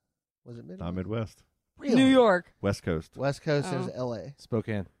Midwest. Was it Midwest? Not Midwest. Really? New York. West Coast. West Coast. Oh. There's L.A.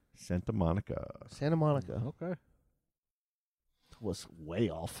 Spokane. Santa Monica. Santa Monica. Okay. Was way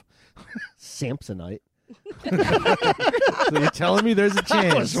off. Samsonite. So you're telling me there's a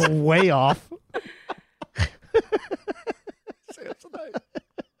chance? Was way off. Samsonite.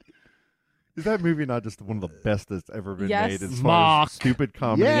 Is that movie not just one of the best that's ever been Yes. made as far Mock. as stupid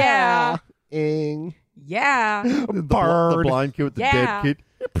comedy? Yeah. Ing. Yeah. The Bird. blind kid with the Yeah. dead kid.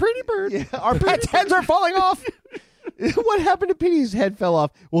 You're a pretty bird. Yeah, our pet's heads are falling off. What happened to Petey's head fell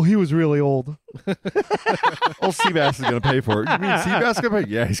off? Well, he was really old. Old Seabass is going to pay for it. You mean Seabass going to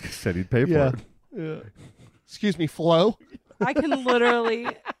pay? Yeah, he said he'd pay for Yeah. it. Yeah. Excuse me, Flo. I can literally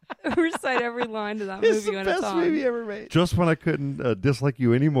recite every line to that It's movie the when best it's on. movie ever made. Just when I couldn't dislike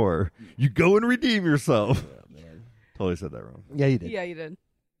you anymore, you go and redeem yourself. Totally said that wrong. Yeah, you did. Yeah, you did.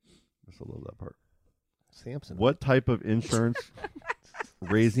 I still love that part. Samson. What type of insurance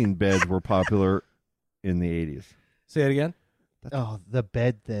raising beds were popular in the 80s? Say it again. Oh, the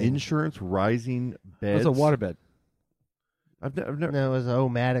bed thing. Insurance rising beds. That's a waterbed. I've never. No, it was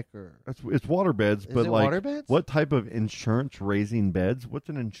Omatic or. It's water beds, Is but it like, water beds? what type of insurance raising beds? What's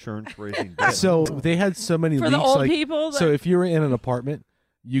an insurance raising bed? So they had so many For leaks. the old like, people. so if you were in an apartment,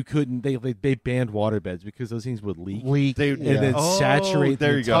 you couldn't. They banned waterbeds because those things would leak. They and then saturate.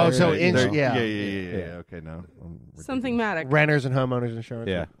 There the you go. entire- so Okay, ins- there- yeah. yeah. Okay, now something matic. Renters and homeowners insurance.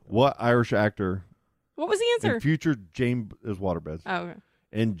 Yeah. What Irish actor What was the in answer? future James is waterbeds Oh, okay.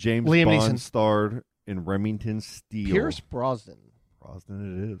 and James Liam Bond Neeson. starred in Remington Steele? Pierce Brosnan.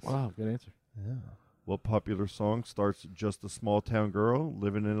 Brosnan it is. Wow, good answer. Yeah. What popular song starts just a small town girl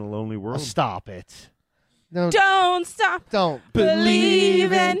living in a lonely Oh, world? stop it. No, Don't stop don't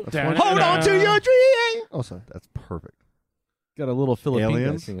believing. Hold on to your dream. Oh, sorry. That's perfect. Got a little Filipino guy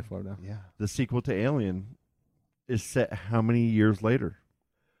Aliens? singing for him now. Yeah. The sequel to Alien is set how many years later?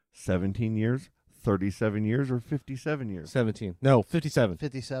 17 years, 37 years, or 57 years? 17. No, 57.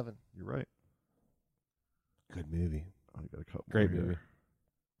 57. You're right. Good movie. I got a couple Great more here. movie.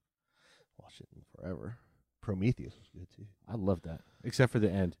 Watch it forever. Prometheus was good too. I love that, except for the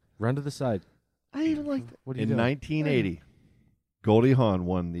end. Run to the side. I even liked it. What are you In doing? 1980, Goldie Hawn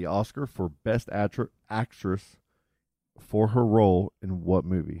won the Oscar for Best Actress for her role in what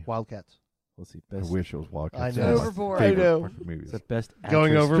movie? Wildcats. Let's see. I Best. wish it was Wildcats. I It's know. one of my Overboard. favorite I know. fucking movies. It's the best.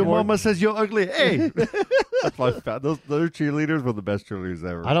 Going actress. over- Your Overboard. mama says you're ugly. Hey, that's my those cheerleaders were the best cheerleaders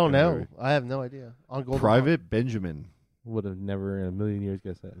ever. I don't in the know. movie. I have no idea. On Golden Private Benjamin. Would have never in a million years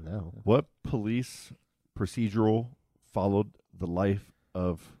guessed that. No. What police procedural followed the life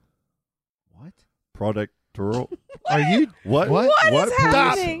of What? Productoral? Are you? What? What is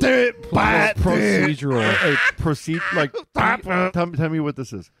happening? Procedural. Proceed like tell me what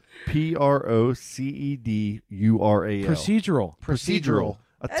this is. PROCEDURAL. Procedural. Procedural.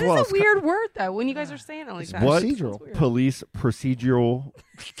 That is a weird word, though, when you guys are saying it like that. What Procedural. That's weird. police procedural?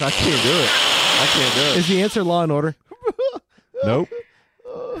 I can't do it. Is the answer Law and Order? Nope.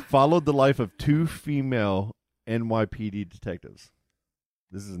 Followed the life of two female NYPD detectives.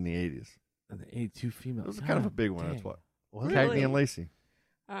 This is in the 80s. And the 82 female. It was kind of a big one. That's dang. what. Really? Cagney and Lacey.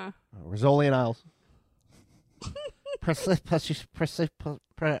 Rizzoli and Isles.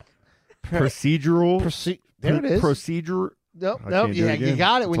 Procedural. There it is. Procedure. Nope, I nope. can't do it You again.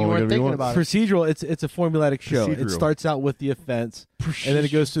 got it when It's you only weren't gonna be thinking one. about it. Procedural. It's a formulaic show. It Procedural. starts out with the offense, and then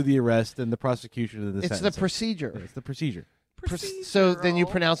it goes through the arrest and the prosecution and the It's the sentencing. procedure. Yeah, it's the procedure. So then you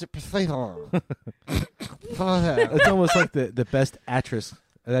pronounce it procedural. It's almost like the best actress.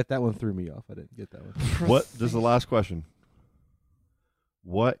 That one threw me off. I didn't get that one. What? This is the last question.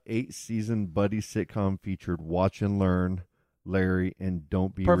 What 8-season buddy sitcom featured Watch and Learn, Larry, and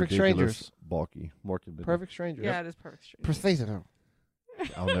Don't Be Perfect Ridiculous, Strangers. Bulky? Perfect Stranger. Yeah, it is Perfect Stranger. Procedural.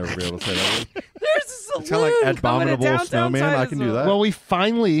 I'll never be able to say that word. There's a saloon It's kind of like coming to Abominable downtown Snowman. I can do Titusville. that. Well, we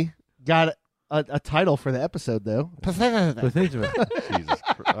finally got a title for the episode, though. But think of it. Jesus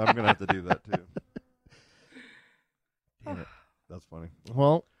Christ. I'm going to have to do that, too. Damn it. That's funny.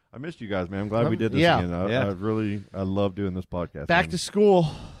 Well, I missed you guys, man. I'm glad we did this yeah. again. I love doing this podcast. back man. to school.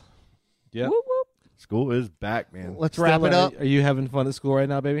 Yeah. Whoop, whoop. School is back, man. Let's wrap it up. Are you having fun at school right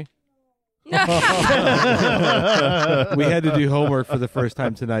now, baby? We had to do homework for the first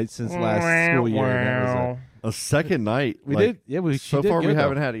time tonight since last school year. And that was A second night. we like, did. Yeah, she So did far, good, we though.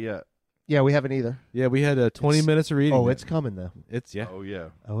 haven't had it yet. Yeah, we haven't either. Yeah, we had 20 It's- minutes of reading. Oh, it's coming, though. It's yeah. Oh, yeah.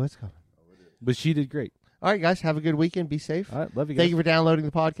 Oh, it's coming. But she did great. All right, guys. Have a good weekend. Be safe. All right, love you guys. Thank you for downloading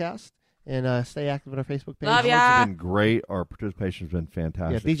the podcast. And stay active on our Facebook page. Love It's ya. been great. Our participation's been Yeah,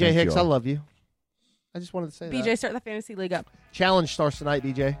 fantastic. BJ Thank Hicks, you I all. love you. I just wanted to say BJ, that. start the fantasy league up. Challenge starts tonight,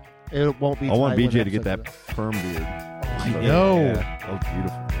 BJ. It won't be I want tonight when BJ the to get that episode's perm beard. I know. Yeah, that was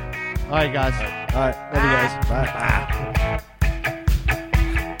beautiful. out. All right, guys. All right, Love you guys. Bye.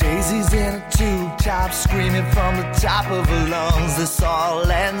 Daisy's in a tube top, screaming from the top of her lungs. This all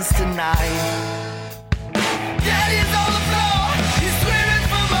ends tonight. Daddy's on the floor, he's screaming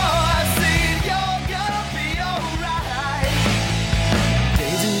for more. Saying you're gonna be alright.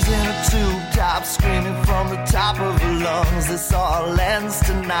 Daisy's in a tube top, screaming from the top of her lungs. This all ends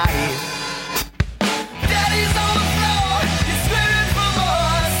tonight. Daddy's on the floor, he's screaming for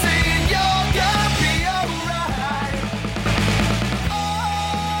more. Saying you're gonna be alright.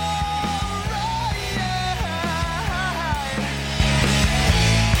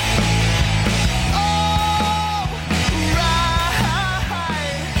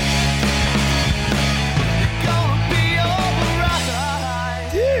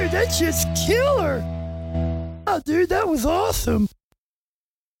 Dude, that shit's killer. Oh, dude, that was awesome.